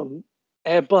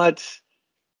 but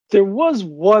there was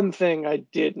one thing I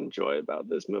did enjoy about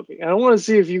this movie, and I want to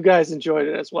see if you guys enjoyed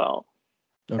it as well.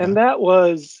 Okay. And that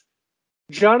was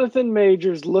Jonathan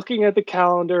Majors looking at the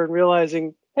calendar and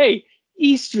realizing, hey,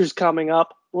 Easter's coming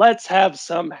up. Let's have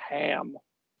some ham.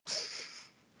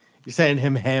 You're saying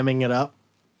him hamming it up?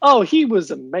 Oh, he was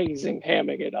amazing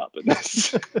hamming it up in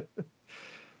this.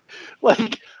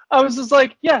 Like, I was just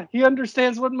like, yeah, he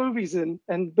understands what movie's in,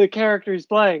 and the character he's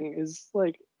playing is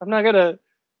like,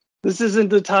 this isn't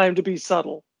the time to be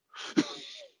subtle.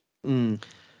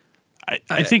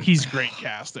 I think he's great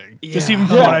casting. Yeah. Just even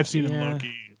from what I've seen in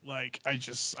Loki. Like, I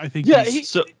think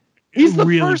he's the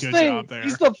really first good thing. job there.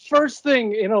 He's the first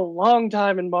thing in a long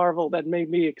time in Marvel that made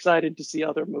me excited to see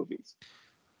other movies.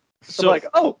 So I'm like,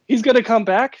 oh, he's gonna come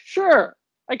back? Sure.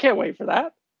 I can't wait for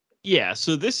that. Yeah,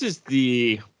 so this is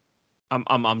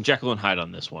I'm Jekyll and Hyde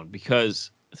on this one, because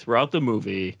throughout the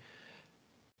movie,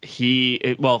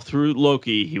 through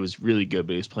Loki, he was really good,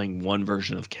 but he was playing one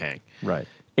version of Kang. Right.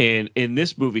 And in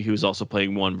this movie, he was also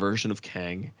playing one version of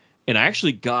Kang. And I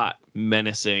actually got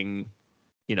menacing,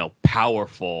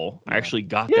 powerful. I actually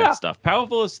got that stuff.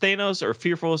 Powerful as Thanos or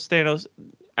fearful as Thanos.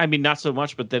 I mean, not so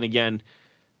much, but then again,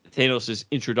 Thanos'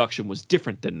 introduction was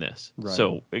different than this. Right.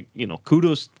 So,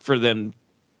 kudos for them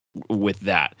with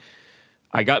that.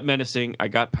 I got menacing. I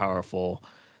got powerful.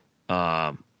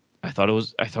 I thought it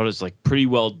was like pretty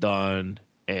well done,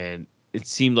 and it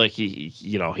seemed like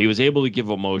he was able to give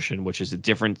emotion, which is a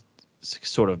different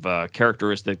sort of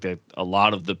characteristic that a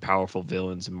lot of the powerful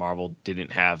villains in Marvel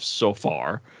didn't have so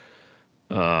far.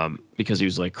 Because he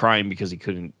was like crying because he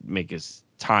couldn't make his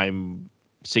time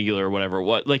singular or whatever.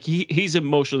 What, like he's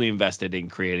emotionally invested in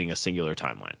creating a singular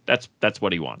timeline. That's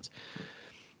what he wants.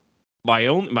 My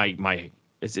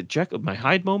is it Jekyll, my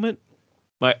Hyde moment?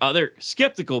 My other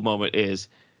skeptical moment is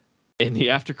in the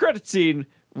after credit scene,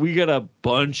 we got a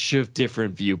bunch of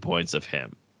different viewpoints of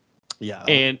him. Yeah,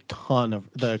 and a ton of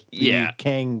the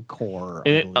Kang core,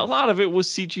 and a lot of it was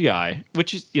CGI,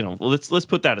 which is let's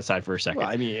put that aside for a second. Well,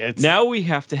 I mean, now we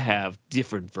have to have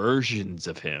different versions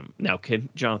of him. Now, can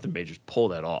Jonathan Majors pull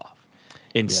that off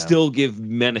and still give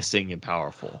menacing and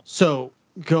powerful? So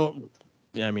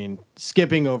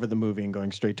skipping over the movie and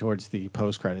going straight towards the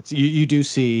post credits, you do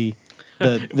see.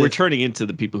 We're turning into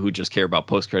the people who just care about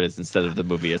post credits instead of the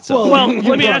movie itself. Well,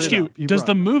 let me ask you: does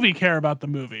the movie care about the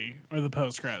movie or the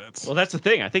post credits? Well, that's the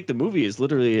thing. I think the movie is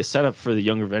literally a setup for the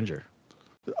Young Avenger.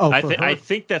 Oh, I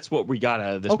think that's what we got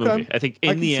out of this movie. I think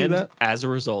in the end, as a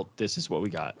result, this is what we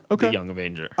got. Okay. The Young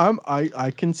Avenger.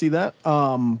 I can see that.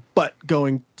 But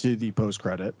going to the post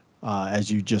credit, as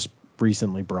you just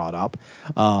recently brought up,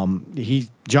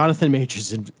 Jonathan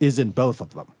Majors is in both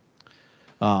of them.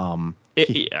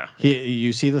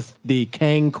 You see the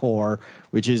Kang core,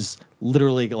 which is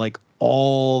literally like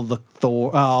all the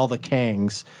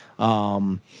Kangs,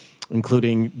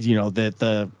 including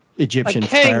the Egyptian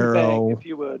pharaoh, bang, if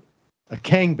you would. A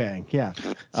Kang bang, yeah.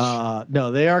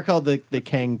 No, they are called the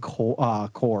Kang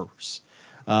cores.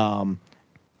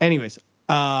 Anyways,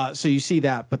 so you see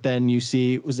that, but then you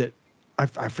see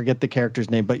I forget the character's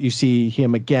name, but you see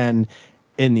him again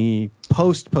in the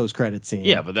post credit scene.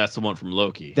 Yeah, but that's the one from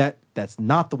Loki. That's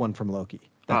not the one from Loki.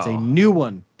 That's a new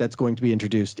one that's going to be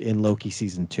introduced in Loki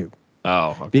season 2.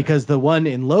 Oh, okay. Because the one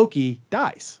in Loki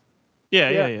dies.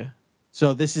 Yeah.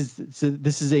 So this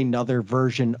is another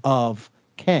version of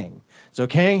Kang. So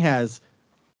Kang has,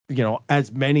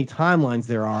 as many timelines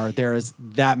there is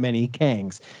that many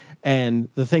Kangs. And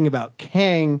the thing about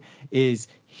Kang is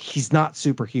he's not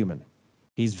superhuman.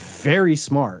 He's very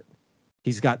smart.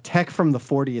 He's got tech from the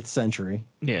 40th century.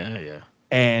 Yeah.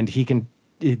 And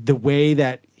the way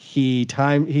that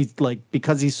he's like,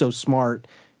 because he's so smart,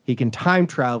 he can time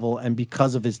travel. And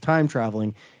because of his time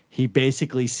traveling, he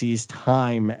basically sees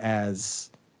time as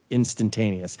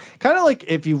instantaneous. Kind of like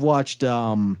if you've watched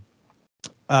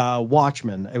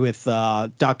Watchmen with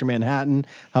Dr. Manhattan,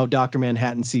 how Dr.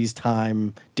 Manhattan sees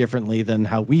time differently than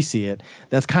how we see it.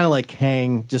 That's kind of like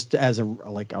Kang, just as a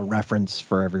reference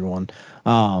for everyone.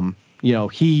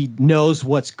 He knows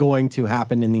what's going to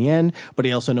happen in the end, but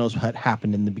he also knows what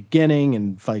happened in the beginning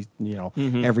and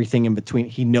everything in between.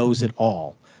 He knows it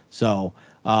all. So,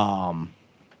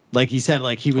 like he said,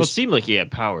 like he was. Well, it seemed like he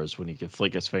had powers when he could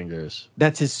flick his fingers.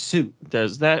 That's his suit.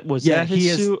 That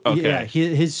his suit? Okay. Yeah,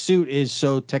 his suit is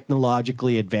so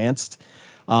technologically advanced.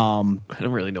 I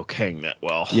don't really know Kang that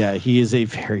well. Yeah, he is a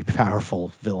very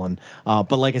powerful villain.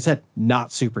 But like I said,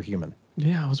 not superhuman.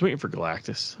 Yeah, I was waiting for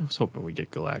Galactus. I was hoping we'd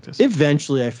get Galactus.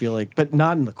 Eventually, I feel like, but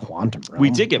not in the quantum realm. We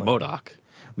did get MODOK.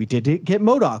 We did get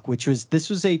MODOK, this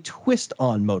was a twist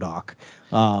on MODOK.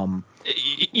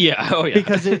 Yeah. Oh, yeah.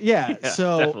 Because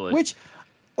so, definitely. Which,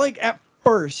 like, at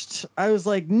first, I was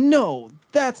like, no,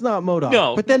 that's not MODOK.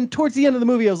 No. But then towards the end of the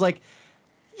movie, I was like,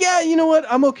 yeah, you know what?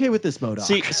 I'm okay with this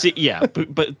MODOK. See, yeah,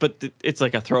 but it's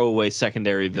like a throwaway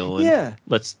secondary villain. Yeah.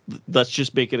 Let's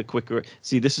just make it a quicker.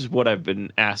 See, this is what I've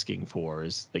been asking for,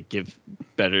 is like give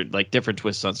better, like different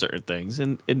twists on certain things,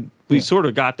 and we sort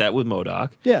of got that with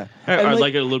MODOK. Yeah, I'd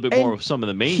like it a little bit more with some of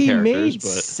the main characters. He made but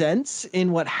sense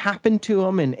in what happened to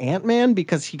him in Ant-Man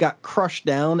because he got crushed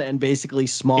down and basically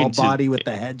small body with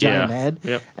the giant head.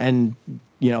 Yep. And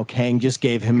Kang just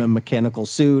gave him a mechanical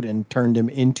suit and turned him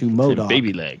into MODOK.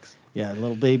 Baby legs. Yeah,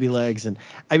 little baby legs, and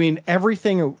I mean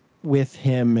everything with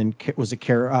him and was a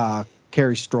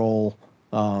Carrie Stroll,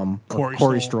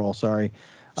 Corey Stroll, sorry,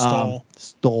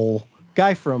 Stoll,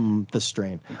 guy from The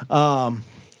Strain. I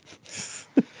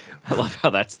love how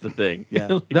that's the thing. Yeah,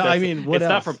 like no, I mean, what it's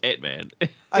else? not from Ant-Man.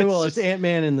 It's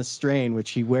Ant-Man in The Strain,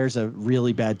 which he wears a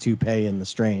really bad toupee in The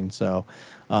Strain. So,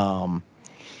 but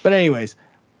anyways,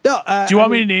 no. Do you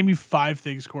want me to name you 5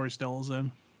 things Corey Stoll is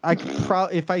in? I could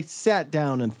probably, if I sat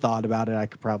down and thought about it, I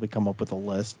could probably come up with a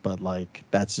list. But like,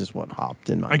 that's just what hopped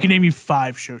in my mind. I can name you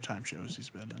 5 Showtime shows he's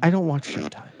been in. I don't watch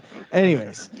Showtime.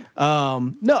 Anyways,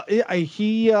 no,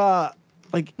 he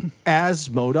like as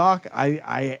MODOK,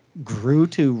 I grew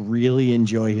to really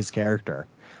enjoy his character,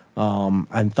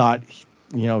 and thought,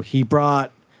 he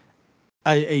brought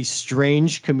a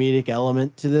strange comedic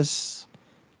element to this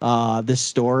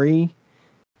story,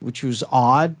 which was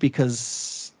odd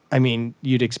because, I mean,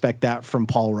 you'd expect that from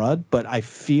Paul Rudd, but I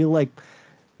feel like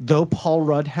though Paul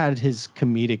Rudd had his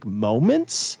comedic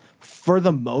moments, for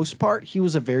the most part, he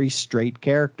was a very straight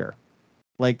character.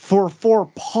 Like for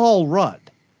Paul Rudd,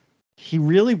 he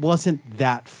really wasn't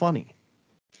that funny.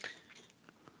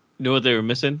 You know what they were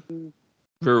missing?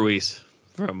 Ruiz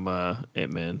from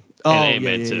Ant-Man. Oh, and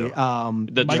Ant-Man yeah. 2.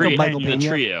 The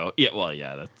trio. Yeah, well,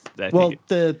 yeah.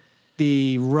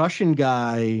 The Russian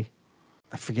guy,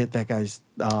 I forget that guy's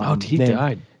he name.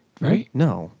 died, right?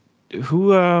 No.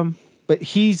 Who But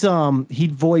he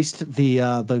voiced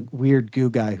the weird goo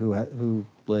guy who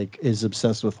like is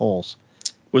obsessed with holes.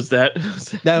 was that?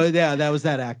 That was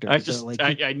that actor.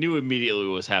 I knew immediately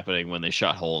what was happening when they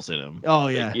shot holes in him. Oh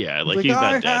yeah. He's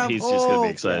not dead. He's just gonna be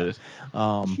excited.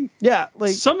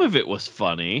 Like some of it was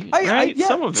funny, right?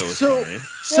 Some of it was funny.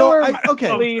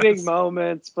 Fleeting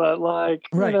moments, but like,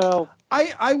 right.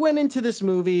 I went into this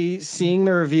movie seeing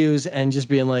the reviews and just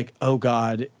being like, oh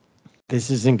God, this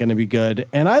isn't going to be good.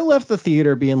 And I left the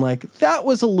theater being like, that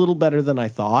was a little better than I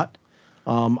thought.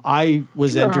 I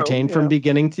was entertained from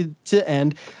beginning to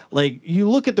end. Like, you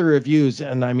look at the reviews,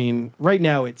 and I mean, right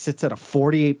now it sits at a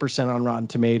 48% on Rotten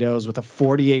Tomatoes with a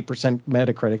 48%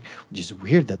 Metacritic, which is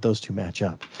weird that those two match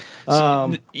up.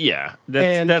 That's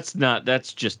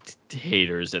just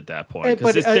haters at that point.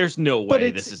 Because there's no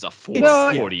way this is a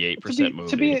 48%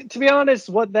 movie. To be honest,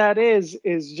 what that is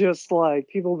just like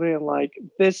people being like,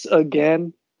 this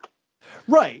again.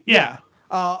 Right. Yeah.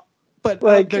 But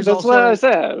like there's that's also, what I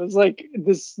said. It was like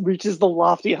this reaches the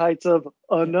lofty heights of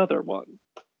another one.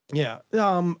 Yeah.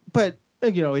 But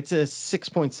it's a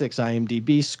 6.6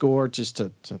 IMDb score, just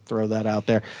to throw that out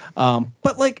there.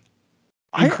 But like,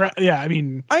 I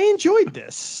mean, I enjoyed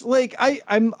this. Like,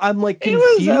 I'm like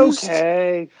confused. It was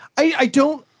okay.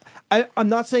 I'm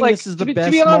not saying this is the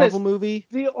best Marvel movie.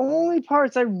 The only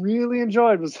parts I really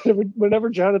enjoyed was whenever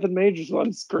Jonathan Majors was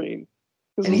on screen.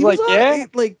 And he was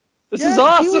this is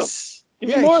awesome.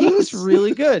 He was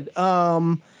really good.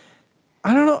 I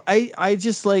don't know. I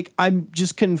just I'm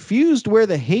just confused where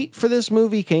the hate for this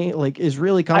movie is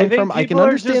really coming from. I can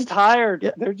understand. Just tired.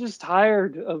 Yeah. They're just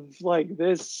tired of like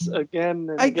this again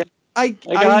and again.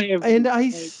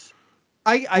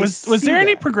 Was there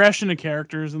any progression of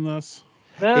characters in this?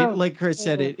 No. Like Chris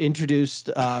said, it introduced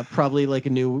probably like a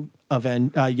new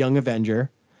young Avenger,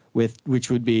 which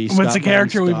would be. What's a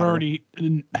character we've already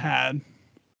had?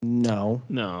 No.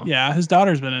 Yeah, his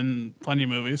daughter's been in plenty of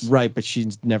movies. Right, but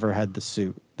she's never had the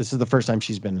suit. This is the first time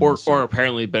she's been in or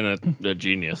apparently been a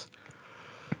genius.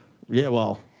 Yeah,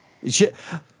 well,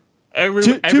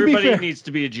 everybody needs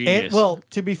to be a genius.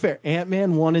 To be fair,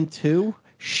 Ant-Man 1 and 2,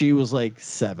 she was like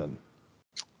 7.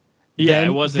 Yeah, it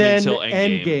wasn't until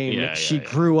Endgame she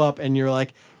grew up, and you're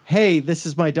like, hey, this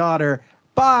is my daughter.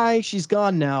 Bye, she's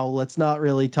gone now. Let's not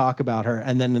really talk about her.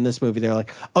 And then in this movie, they're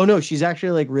like, oh no, she's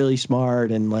actually like really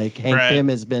smart, and like Hank Pym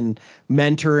has been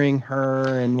mentoring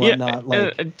her and whatnot.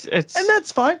 And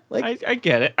that's fine. Like, I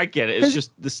get it. It's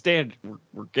just the standard.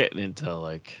 We're getting into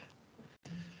like.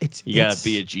 You gotta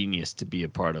be a genius to be a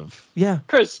part of. Yeah,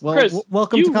 Chris.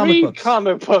 Welcome to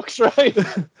comic books, right?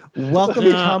 Welcome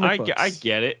to comic books. I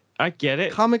get it.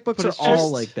 Comic books are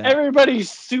all like that. Everybody's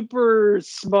super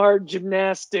smart,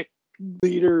 gymnastic,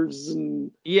 leaders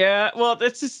and well,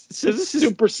 this is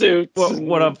super suits.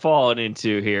 what I'm falling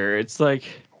into here. It's like,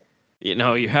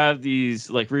 you have these,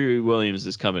 like, Riri Williams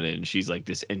is coming in. She's like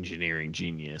this engineering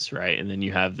genius, right? And then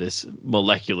you have this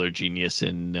molecular genius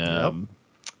in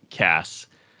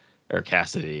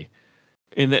Cassidy.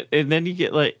 And then you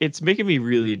get, like, it's making me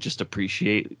really just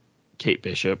appreciate Kate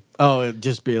Bishop. Oh, it'd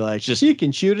just be like, she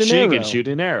can shoot an arrow. She can shoot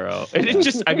an arrow. And it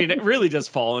just, I mean, it really does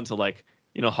fall into, like,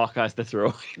 Hawkeye's the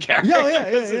throwaway character.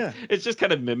 Yeah. It's just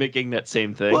kind of mimicking that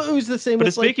same thing. Well, it was the same but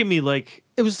with, it's making me like...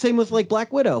 It was the same with, like,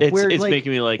 Black Widow. It's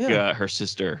making me like her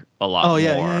sister a lot more.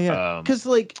 Yeah. Because,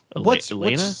 like, what's her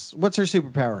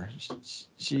superpower?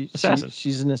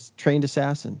 She's a trained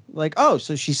assassin. Like, oh,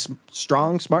 so she's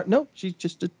strong, smart? No, she's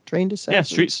just a trained assassin. Yeah,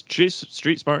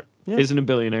 street smart. Yeah. Isn't a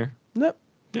billionaire. Yep.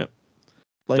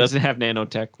 Like, doesn't have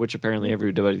nanotech, which apparently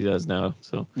everybody does now.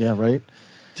 So yeah, right.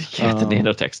 Yeah, the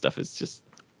nanotech stuff is just.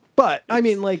 But I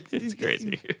mean, like, it's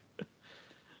crazy.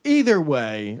 Either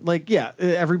way, like, yeah,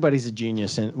 everybody's a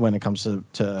genius when it comes to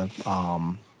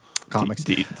comics.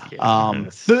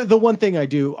 The one thing I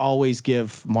do always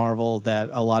give Marvel that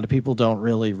a lot of people don't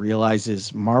really realize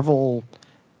is Marvel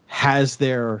has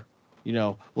their,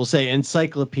 we'll say,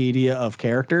 encyclopedia of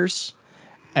characters,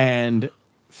 and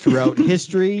throughout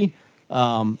history,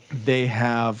 they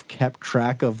have kept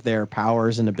track of their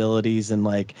powers and abilities and,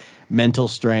 like, mental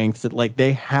strength. That, like,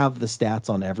 they have the stats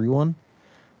on everyone,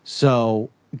 so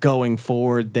going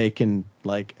forward they can,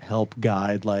 like, help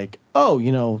guide, like,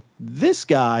 oh, this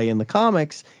guy in the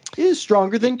comics is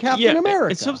stronger than Captain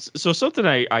America. So something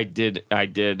I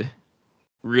did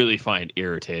really find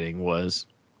irritating was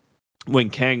when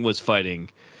Kang was fighting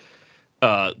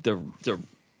the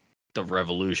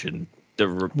revolution. The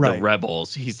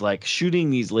rebels, he's, like, shooting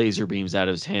these laser beams out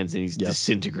of his hands and he's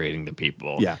disintegrating the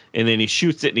people. Yeah. And then he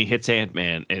shoots it and he hits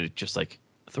Ant-Man and it just, like,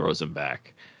 throws him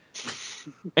back.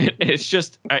 And it's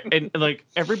just, and like,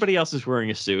 everybody else is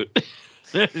wearing a suit.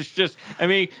 It's just, I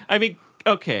mean,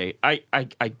 okay,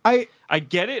 I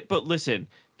get it, but listen,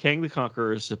 Kang the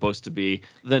Conqueror is supposed to be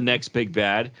the next big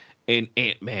bad, and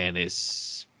Ant-Man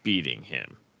is beating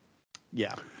him.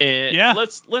 Yeah. And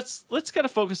let's kind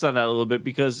of focus on that a little bit,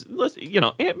 because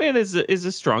Ant-Man is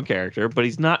a strong character, but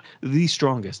he's not the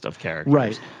strongest of characters.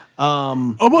 Right.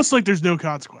 Almost like there's no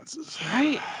consequences.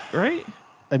 Right.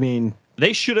 I mean,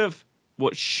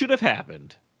 what should have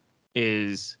happened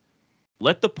is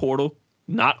let the portal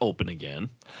not open again.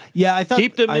 Yeah, I thought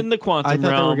keep them in the quantum realm.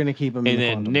 They were going to keep them and in the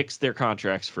then quantum. nix their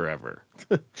contracts forever.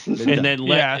 And then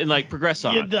progress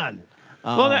on. You're done.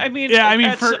 Well, I mean,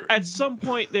 at some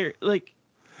point, they're like,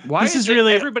 why this is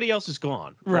really everybody else is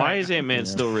gone? Right. Why is Ant-Man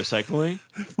still recycling?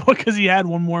 Well, because he had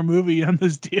one more movie on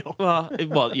this deal.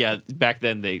 Well, yeah. Back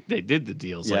then they did the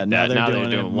deals like now that. Now they're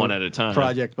doing it one at a time,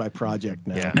 project by project.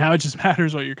 Now, now it just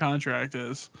matters what your contract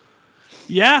is.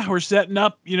 Yeah, we're setting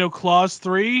up, Clause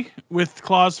 3 with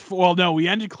Clause 4. Well, no, we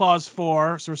ended Clause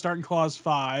 4, so we're starting Clause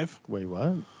 5. Wait,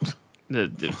 what? The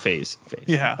phase.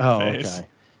 Yeah. Oh, phase. okay.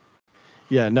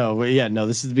 Yeah, no.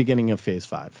 This is the beginning of Phase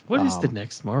 5. What is the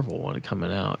next Marvel one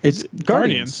coming out? It's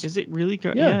Guardians. Is it really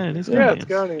Guardians? Yeah, it is. Yeah, it's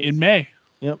Guardians. In May.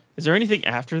 Yep. Is there anything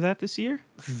after that this year?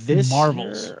 This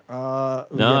Marvels. Year, No,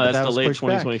 that that's the was late pushed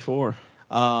back. 2024.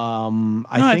 I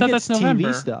think thought it's that's November.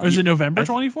 TV stuff. Or is it November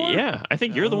 24? Yeah, I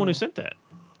think you're the one who sent that.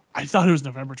 I thought it was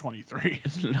November 23.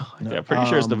 No, I'm pretty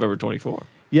sure it's November 24.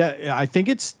 Yeah, I think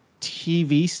it's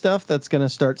TV stuff that's going to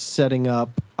start setting up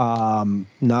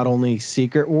not only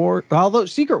Secret War, although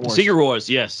Secret Wars,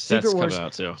 yes, that's coming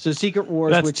out too. So Secret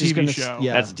Wars, That's which a is TV going to show.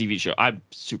 That's a TV show. I'm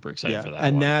super excited for that.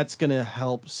 and one. that's going to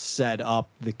help set up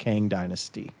the Kang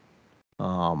Dynasty,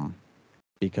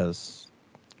 because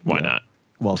why not?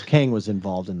 Well, Kang was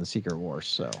involved in the Secret Wars,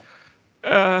 so.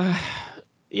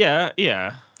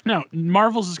 Yeah. No,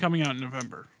 Marvels is coming out in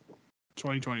November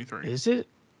 2023. Is it?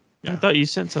 Yeah. I thought you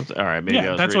sent something. All right, maybe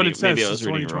I was that's reading, what it says. Maybe I was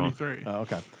reading wrong. 2023. Oh,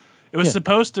 okay. It was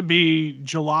supposed to be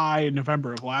July and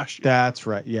November of last year. That's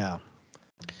right. Yeah.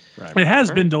 Right. It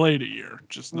has been delayed a year,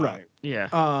 just not. Right.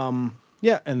 Yeah.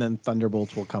 Yeah, and then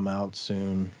Thunderbolts will come out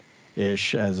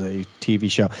soon-ish as a TV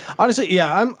show. Honestly,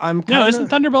 yeah, I'm kind No, isn't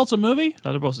Thunderbolts a movie?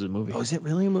 Thunderbolts is a movie. Oh, is it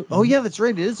really a movie? Oh, yeah, that's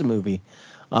right. It is a movie.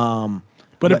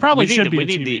 But it probably we should be. We a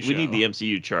need TV we need the show.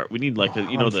 MCU chart. We need like the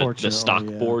Unfortunately, stock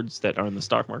yeah. boards that are in the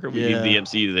stock market. We need the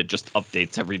MCU that just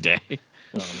updates every day.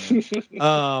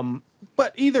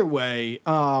 But either way,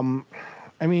 I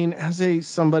mean, as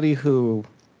somebody who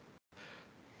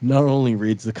not only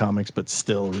reads the comics but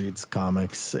still reads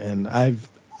comics, and I've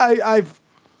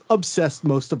obsessed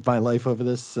most of my life over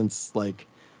this since, like,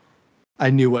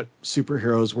 I knew what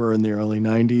superheroes were in the early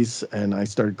 90s, and I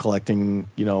started collecting,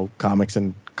 comics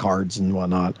and cards and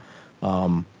whatnot.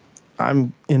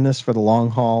 I'm in this for the long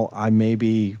haul. I may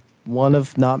be one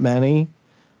of not many,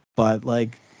 but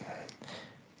like,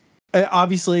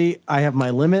 obviously I have my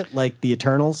limit, like the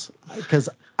Eternals, because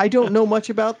I don't know much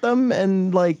about them,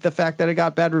 and like the fact that I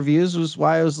got bad reviews was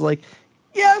why I was like,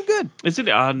 yeah, I'm good. Is it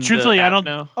on? Truthfully, the I app don't.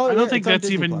 now? Oh, I don't yeah, think it's on that's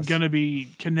Disney even Plus. gonna be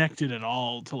connected at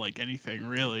all to like anything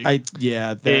really. It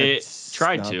That's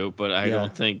tried not- to, but I yeah.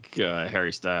 don't think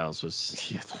Harry Styles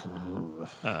was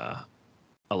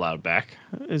allowed back.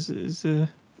 Is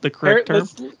the correct term?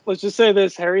 Let's just say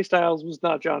this: Harry Styles was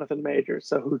not Jonathan Majors,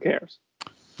 so who cares?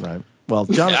 Right. Well,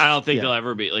 John. I don't think yeah. he'll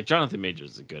ever be like Jonathan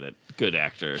Majors is a good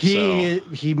actor.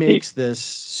 He makes this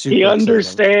super He exciting.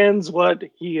 understands what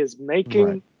he is making,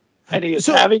 Right. and he is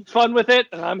So- having fun with it,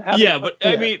 and I'm having Yeah, fun but with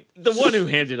I it. mean, the one who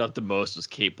handed up the most was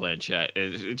Kate Blanchett.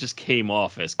 It just came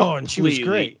off as Oh, and she was completely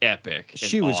great. epic. and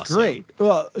She was awesome. great.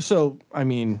 Well, so I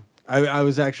mean, I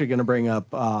was actually going to bring up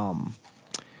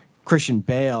Christian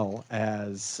Bale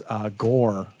as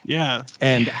Gore Yeah.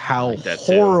 and how like that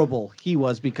too. horrible he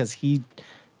was because he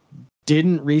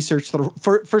didn't research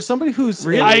for somebody who's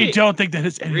Really? I don't think that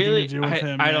has anything Really? to do with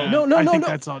him. I don't- man. No, I no, think no.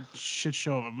 that's a shit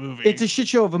show of a movie. It's a shit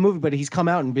show of a movie, but he's come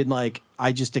out and been like,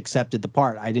 I just accepted the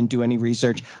part. I didn't do any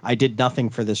research. I did nothing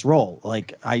for this role.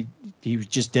 Like he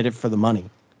just did it for the money.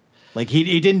 Like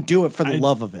he didn't do it for the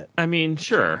love of it. I mean,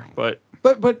 sure, but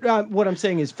But what I'm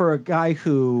saying is for a guy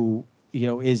who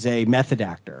is a method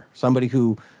actor, somebody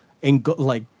who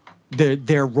like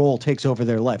their role takes over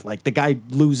their life. Like the guy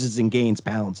loses and gains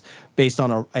pounds based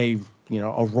on a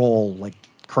role like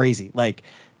crazy. Like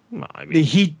well, I mean,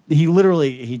 he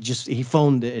literally he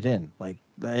phoned it in. Like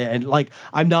and like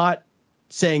I'm not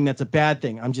saying that's a bad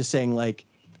thing. I'm just saying like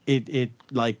it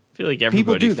like I feel like people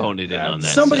everybody do that. phoned it in on that.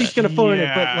 Somebody's set. gonna phone it,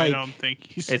 yeah, but I like don't think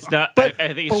he's. It's not. But-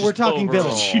 I think it's but we're just talking overall.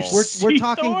 villains. We're See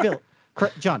talking Thor? villains.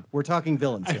 John, we're talking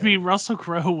villains. I here. mean, Russell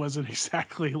Crowe wasn't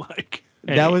exactly like.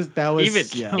 that was even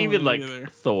yeah. even like Either.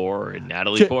 Thor and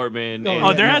Natalie Ch- Portman. Oh, and-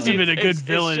 Oh, there no, hasn't been a good it's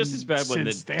villain just as bad when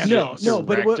the since Thanos. No,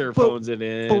 but director phones it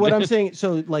in. But what I'm saying,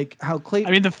 so like how Kate,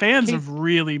 I mean, the fans Kate- have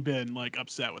really been like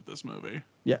upset with this movie.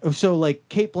 yeah, so like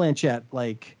Kate Blanchett,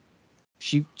 like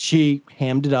she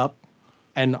hammed it up,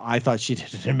 and I thought she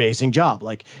did an amazing job.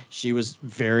 Like she was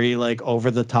very like over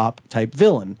the top type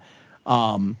villain.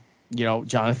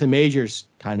 Jonathan Majors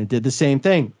kind of did the same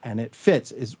thing, and it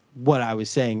fits. Is what I was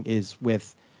saying is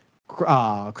with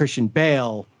Christian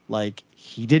Bale, like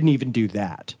he didn't even do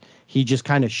that. He just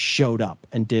kind of showed up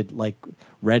and did like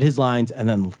read his lines and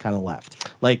then kind of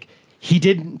left. Like he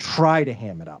didn't try to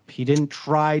ham it up. He didn't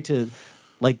try to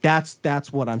like that's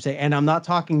what I'm saying. And I'm not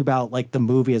talking about like the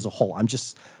movie as a whole. I'm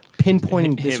just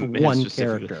pinpointing this Him one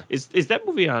specifically. character. Is that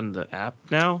movie on the app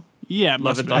now? Yeah, it Love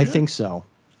must and have I been. think so.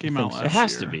 Came I out think last It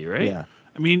has year. to be, right? Yeah.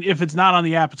 I mean, if it's not on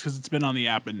the app, it's because it's been on the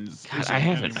app and God, isn't I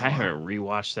haven't anymore.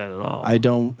 rewatched that at all. I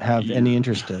don't have Yeah. any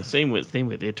interest in it. Same with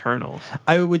Eternals.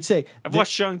 I would say I've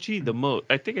watched Shang-Chi the most.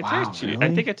 I think I Wow, texted you. I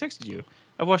really? think I texted you.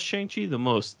 I've watched Shang-Chi the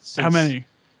most since How many?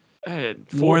 4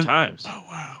 More- times. Oh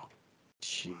wow.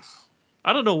 jeez.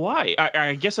 I don't know why.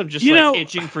 I guess I'm just You know,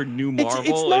 itching for new it's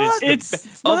Marvel. not- and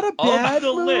it's not a bad of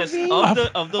the list movie.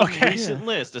 of the Okay. recent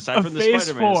list aside Of from the Phase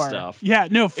Spider-Man 4. stuff. Yeah,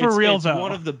 no, for it's, real it's though.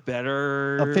 one of the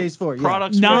better Of Phase 4, yeah.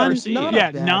 products we've non ever seen. not a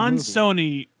yeah, bad non movie.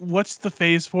 Sony. What's the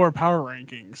Phase 4 power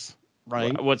rankings?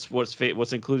 Right.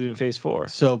 What's included in Phase 4?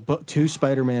 So, but 2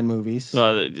 Spider-Man movies.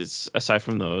 It's aside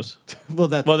from those.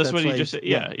 That's That's what you like- just said.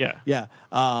 Yeah. Yeah.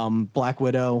 Black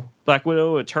Widow, Black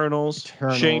Widow, Eternals,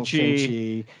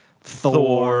 Shang-Chi,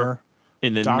 Thor,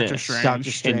 and then Doctor this. Strange.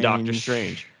 Doctor Strange. And Doctor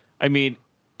Strange. I mean,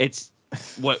 it's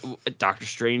what Doctor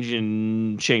Strange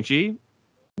and Shang-Chi.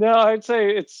 No, I'd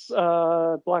say it's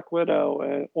Black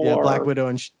Widow or Black Widow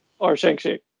and or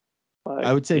Shang-Chi. Like,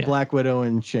 I would say Yeah. Black Widow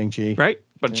and Shang-Chi. Right,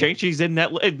 but Yeah. Shang-Chi's in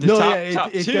that the No, top, yeah, it-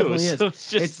 top it two. definitely is. So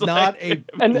it's just It's not a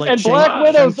and like and Shang- Black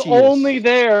Widow's Shang-Chi is- only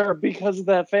there because of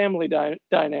that family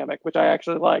dynamic, which I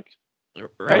actually liked.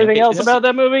 right. Everything else It's- about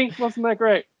that movie wasn't that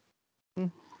great.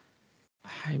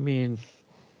 I mean,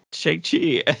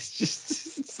 Shang-Chi.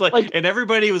 It's like, and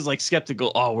everybody was like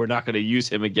skeptical. Oh, we're not going to use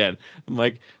him again. I'm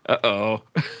like, uh-oh.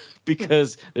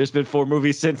 Because there's been 4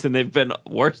 movies since, and they've been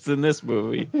worse than this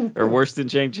movie, or worse than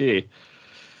Shang-Chi.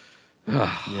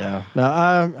 Yeah. No,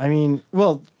 I mean,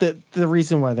 well, the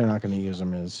reason why they're not going to use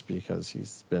him is because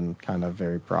he's been kind of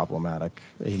very problematic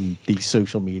in the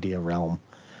social media realm.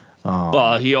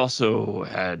 Well, he also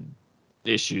had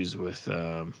issues with.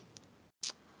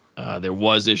 There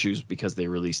was issues because they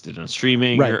released it on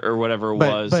streaming Right. or whatever it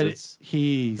but was. but That's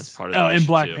he's part of the Oh, and issue,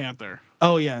 Black too. Panther.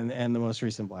 oh yeah, and the most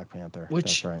recent Black Panther. Which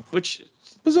That's right. which It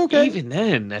was okay. even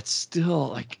then, that's still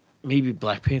like maybe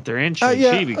Black Panther and Shang-Chi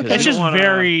yeah, because okay. It's I don't just wanna...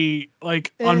 very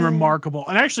unremarkable.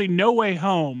 And actually, No Way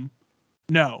Home,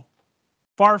 no,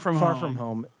 Far From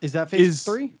Home Is that phase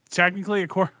 3? Technically,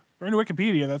 according to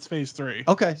Wikipedia, that's phase 3.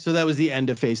 Okay, so that was the end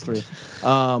of phase 3.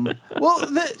 But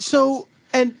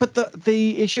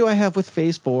the issue I have with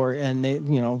phase 4, and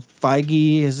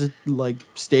Feige has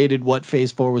stated what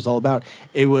phase 4 was all about.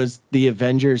 It was the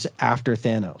Avengers after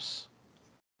Thanos.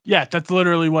 Yeah, that's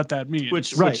literally what that means. What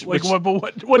did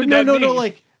that mean? No,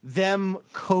 like them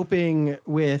coping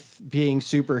with being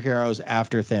superheroes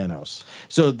after Thanos.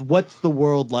 So what's the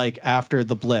world like after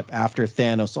the blip, after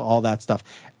Thanos, all that stuff?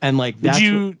 And would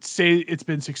you say it's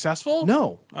been successful?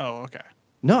 No. Oh, okay.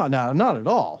 No, not at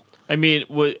all. I mean,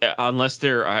 unless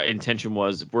their intention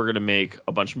was we're going to make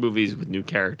a bunch of movies with new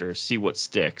characters, see what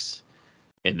sticks,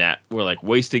 and that we're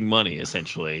wasting money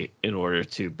essentially in order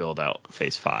to build out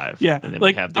Phase 5. Yeah, and then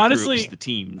we have the honestly, groups, the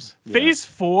teams. Phase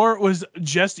 4 was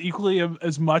just equally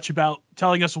as much about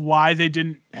telling us why they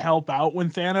didn't help out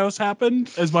when Thanos happened,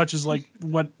 as much as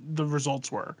what the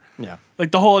results were. Yeah,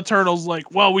 the whole Eternals,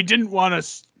 well, we didn't want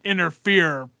to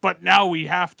interfere, but now we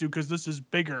have to because this is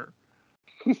bigger.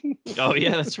 Oh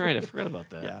yeah, that's right. I forgot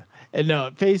about that. Yeah, and no,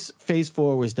 phase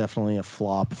 4 was definitely a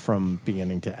flop from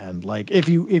beginning to end. If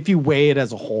you weigh it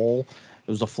as a whole, it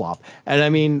was a flop. And I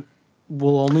mean,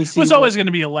 we'll only see. It was always going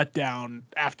to be a letdown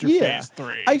after phase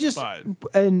 3.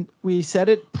 And we said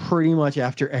it pretty much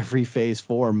after every phase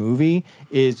 4 movie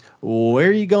is, where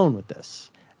are you going with this?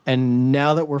 And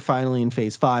now that we're finally in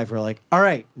phase 5, we're like, all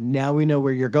right, now we know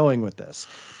where you're going with this.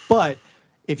 But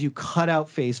if you cut out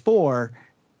phase 4,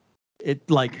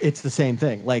 it's the same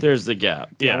thing. There's the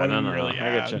gap. Yeah, no, really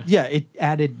I gotcha. Yeah, it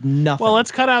added nothing. Well,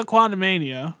 let's cut out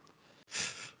Quantumania,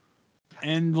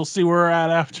 and we'll see where we're at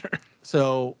after.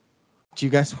 So, do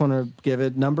you guys want to give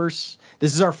it numbers?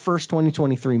 This is our first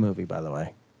 2023 movie, by the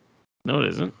way. No, it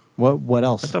isn't. What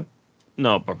else?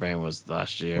 No, Barbarian was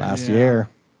last year. Last year.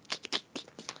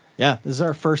 Yeah, this is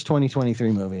our first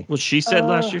 2023 movie. Was She Said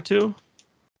last year too?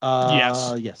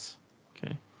 Yes. Yes.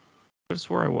 Okay. I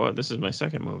swear I was. This is my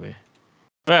second movie.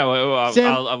 Well,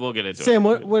 Sam, I will get into it. Sam,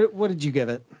 what did you give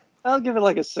it? I'll give it a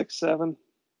 6-7.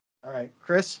 All right,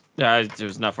 Chris? Yeah, it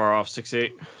was not far off,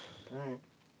 6-8. All right.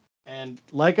 And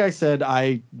like I said,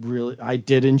 I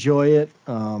did enjoy it.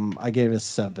 I gave it a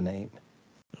 7-8.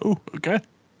 Oh, okay.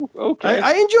 Okay.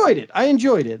 I enjoyed it.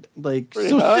 Pretty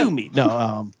so high. sue me.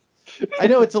 No, I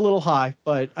know it's a little high,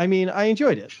 but I mean, I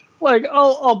enjoyed it.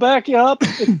 I'll back you up.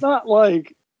 It's not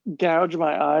gouge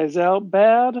my eyes out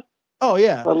bad. Oh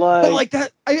yeah, but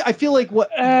that. I feel like why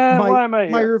am I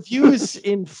here? my review is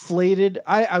inflated.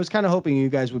 I was kind of hoping you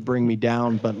guys would bring me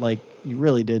down, but you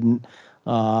really didn't.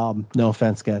 No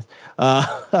offense, guys.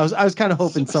 I was kind of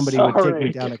hoping somebody would take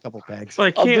me down a couple pegs.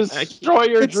 Well, I'll destroy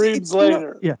your dreams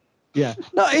later. Yeah.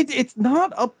 No, it's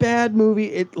not a bad movie.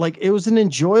 It was an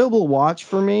enjoyable watch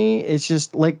for me. It's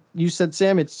just like you said,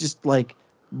 Sam. It's just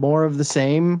more of the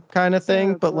same kind of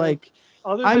thing. But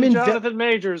other than Jonathan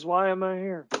Majors, why am I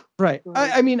here? Right.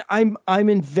 I mean, I'm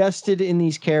invested in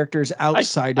these characters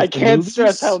outside of I the can't movies.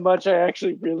 stress how much I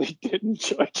actually really did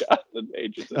enjoy Jonathan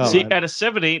Majors. See, at a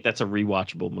 7-8, that's a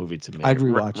rewatchable movie to me. I'd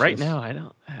rewatch right this. now. I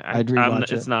don't. I'd rewatch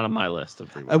it. It's not on my list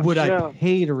of rewatch. Would I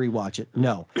pay to rewatch it?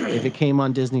 No. If it came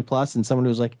on Disney Plus and someone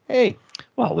was like, "Hey,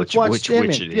 well, which it I is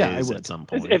would. at some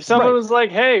point. If someone was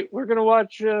like, "Hey, we're gonna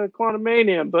watch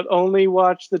Quantumania, but only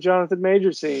watch the Jonathan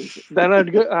Majors scenes," then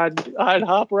I'd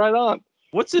hop right on.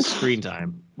 What's his screen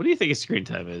time? What do you think his screen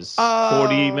time is?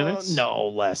 40 minutes? No,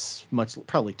 less.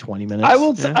 Probably 20 minutes. I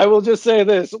will just say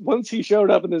this: once he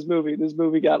showed up in this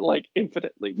movie got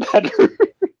infinitely better.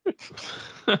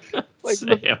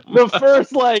 The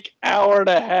first hour and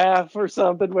a half or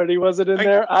something when he wasn't in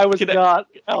there, I was not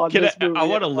on this movie. I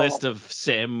want a list of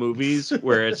Sam movies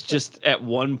where it's just at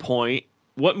one point.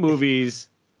 What movies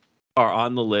are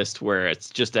on the list where it's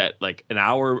just at an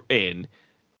hour in?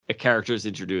 A character is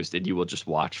introduced and you will just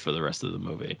watch for the rest of the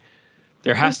movie.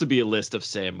 There has to be a list of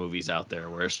Sam movies out there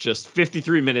where it's just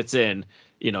 53 minutes in,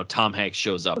 Tom Hanks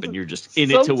shows up and you're just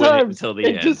in it to win it until the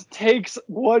end. It just takes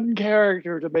one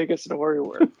character to make a story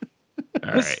work.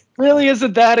 All this right. really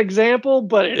isn't that example,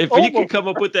 but if you can come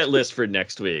up with that list for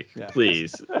next week,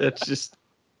 please. That's just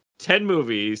 10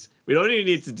 movies. We don't even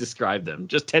need to describe them.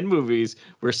 Just 10 movies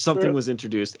where something was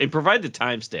introduced and provide the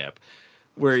timestamp.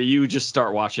 Where you just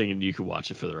start watching and you can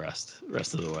watch it for the rest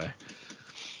of the way.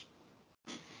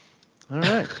 All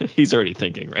right. He's already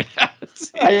thinking right now.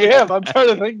 I am. I'm trying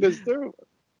to think this through. All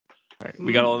right.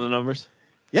 We got all the numbers?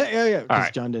 Yeah. Because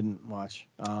right. John didn't watch.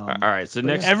 All right. So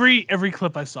next, Every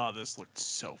clip I saw, this looked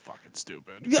so fucking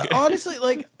stupid. Yeah, honestly,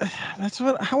 like that's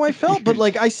how I felt. But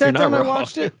like I sat You're not down, I wrong.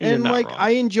 watched it, You're and not like wrong. I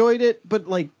enjoyed it. But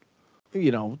like,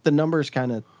 the numbers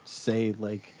kind of say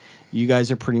like you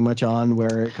guys are pretty much on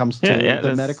where it comes to the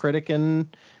that's- Metacritic and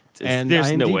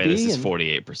there's no way this IMDb is and-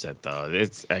 48%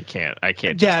 though. I can't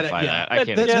Yeah, justify yeah. that. I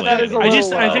can't That- explain that it. is a anymore.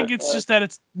 little I think it's just that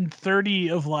it's 30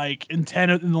 of like, and 10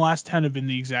 in the last 10 have been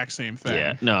the exact same thing.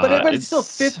 Yeah, no, But it's still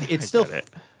 50. It's I still get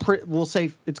it. we'll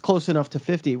say it's close enough to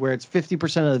 50, where it's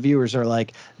 50% of the viewers are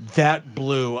like that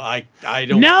blew. I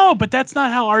don't. No, but that's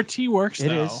not how RT works. It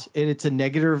though. is. It's a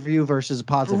negative review versus a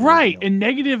positive. Right, review. and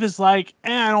negative is like,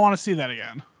 I don't want to see that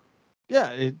again.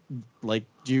 Yeah, like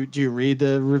do you read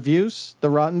the reviews, the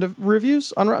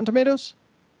reviews on Rotten Tomatoes?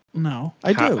 No,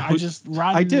 I do. I just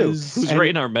Rotten I do. is- Who's And-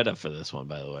 rating our meta for this one,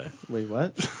 by the way? Wait,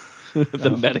 what? The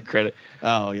Metacritic.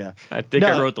 Oh yeah, I think I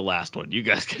No. wrote the last one. You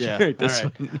guys can yeah. rate this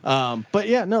all one. right. But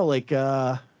yeah, no, like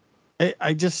I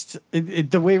just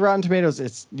the way Rotten Tomatoes,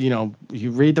 it's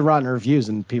you read the Rotten reviews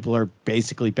and people are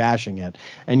basically bashing it,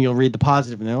 and you'll read the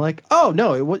positive and they're like, oh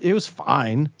no, it was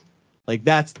fine. Like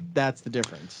that's the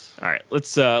difference. All right,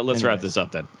 let's Anyway. wrap this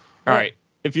up then. All right,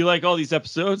 if you like all these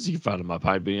episodes, you can find them on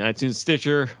Podbean, iTunes,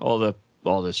 Stitcher, all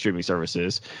the streaming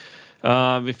services.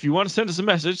 If you want to send us a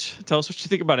message, tell us what you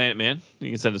think about Ant-Man. You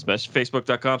can send us a message,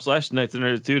 facebook.com/Knights of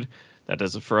Nerditude. That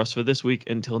does it for us for this week.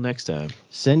 Until next time.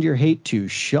 Send your hate to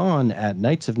Sean at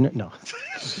Knights of No.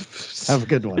 Have a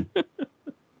good one.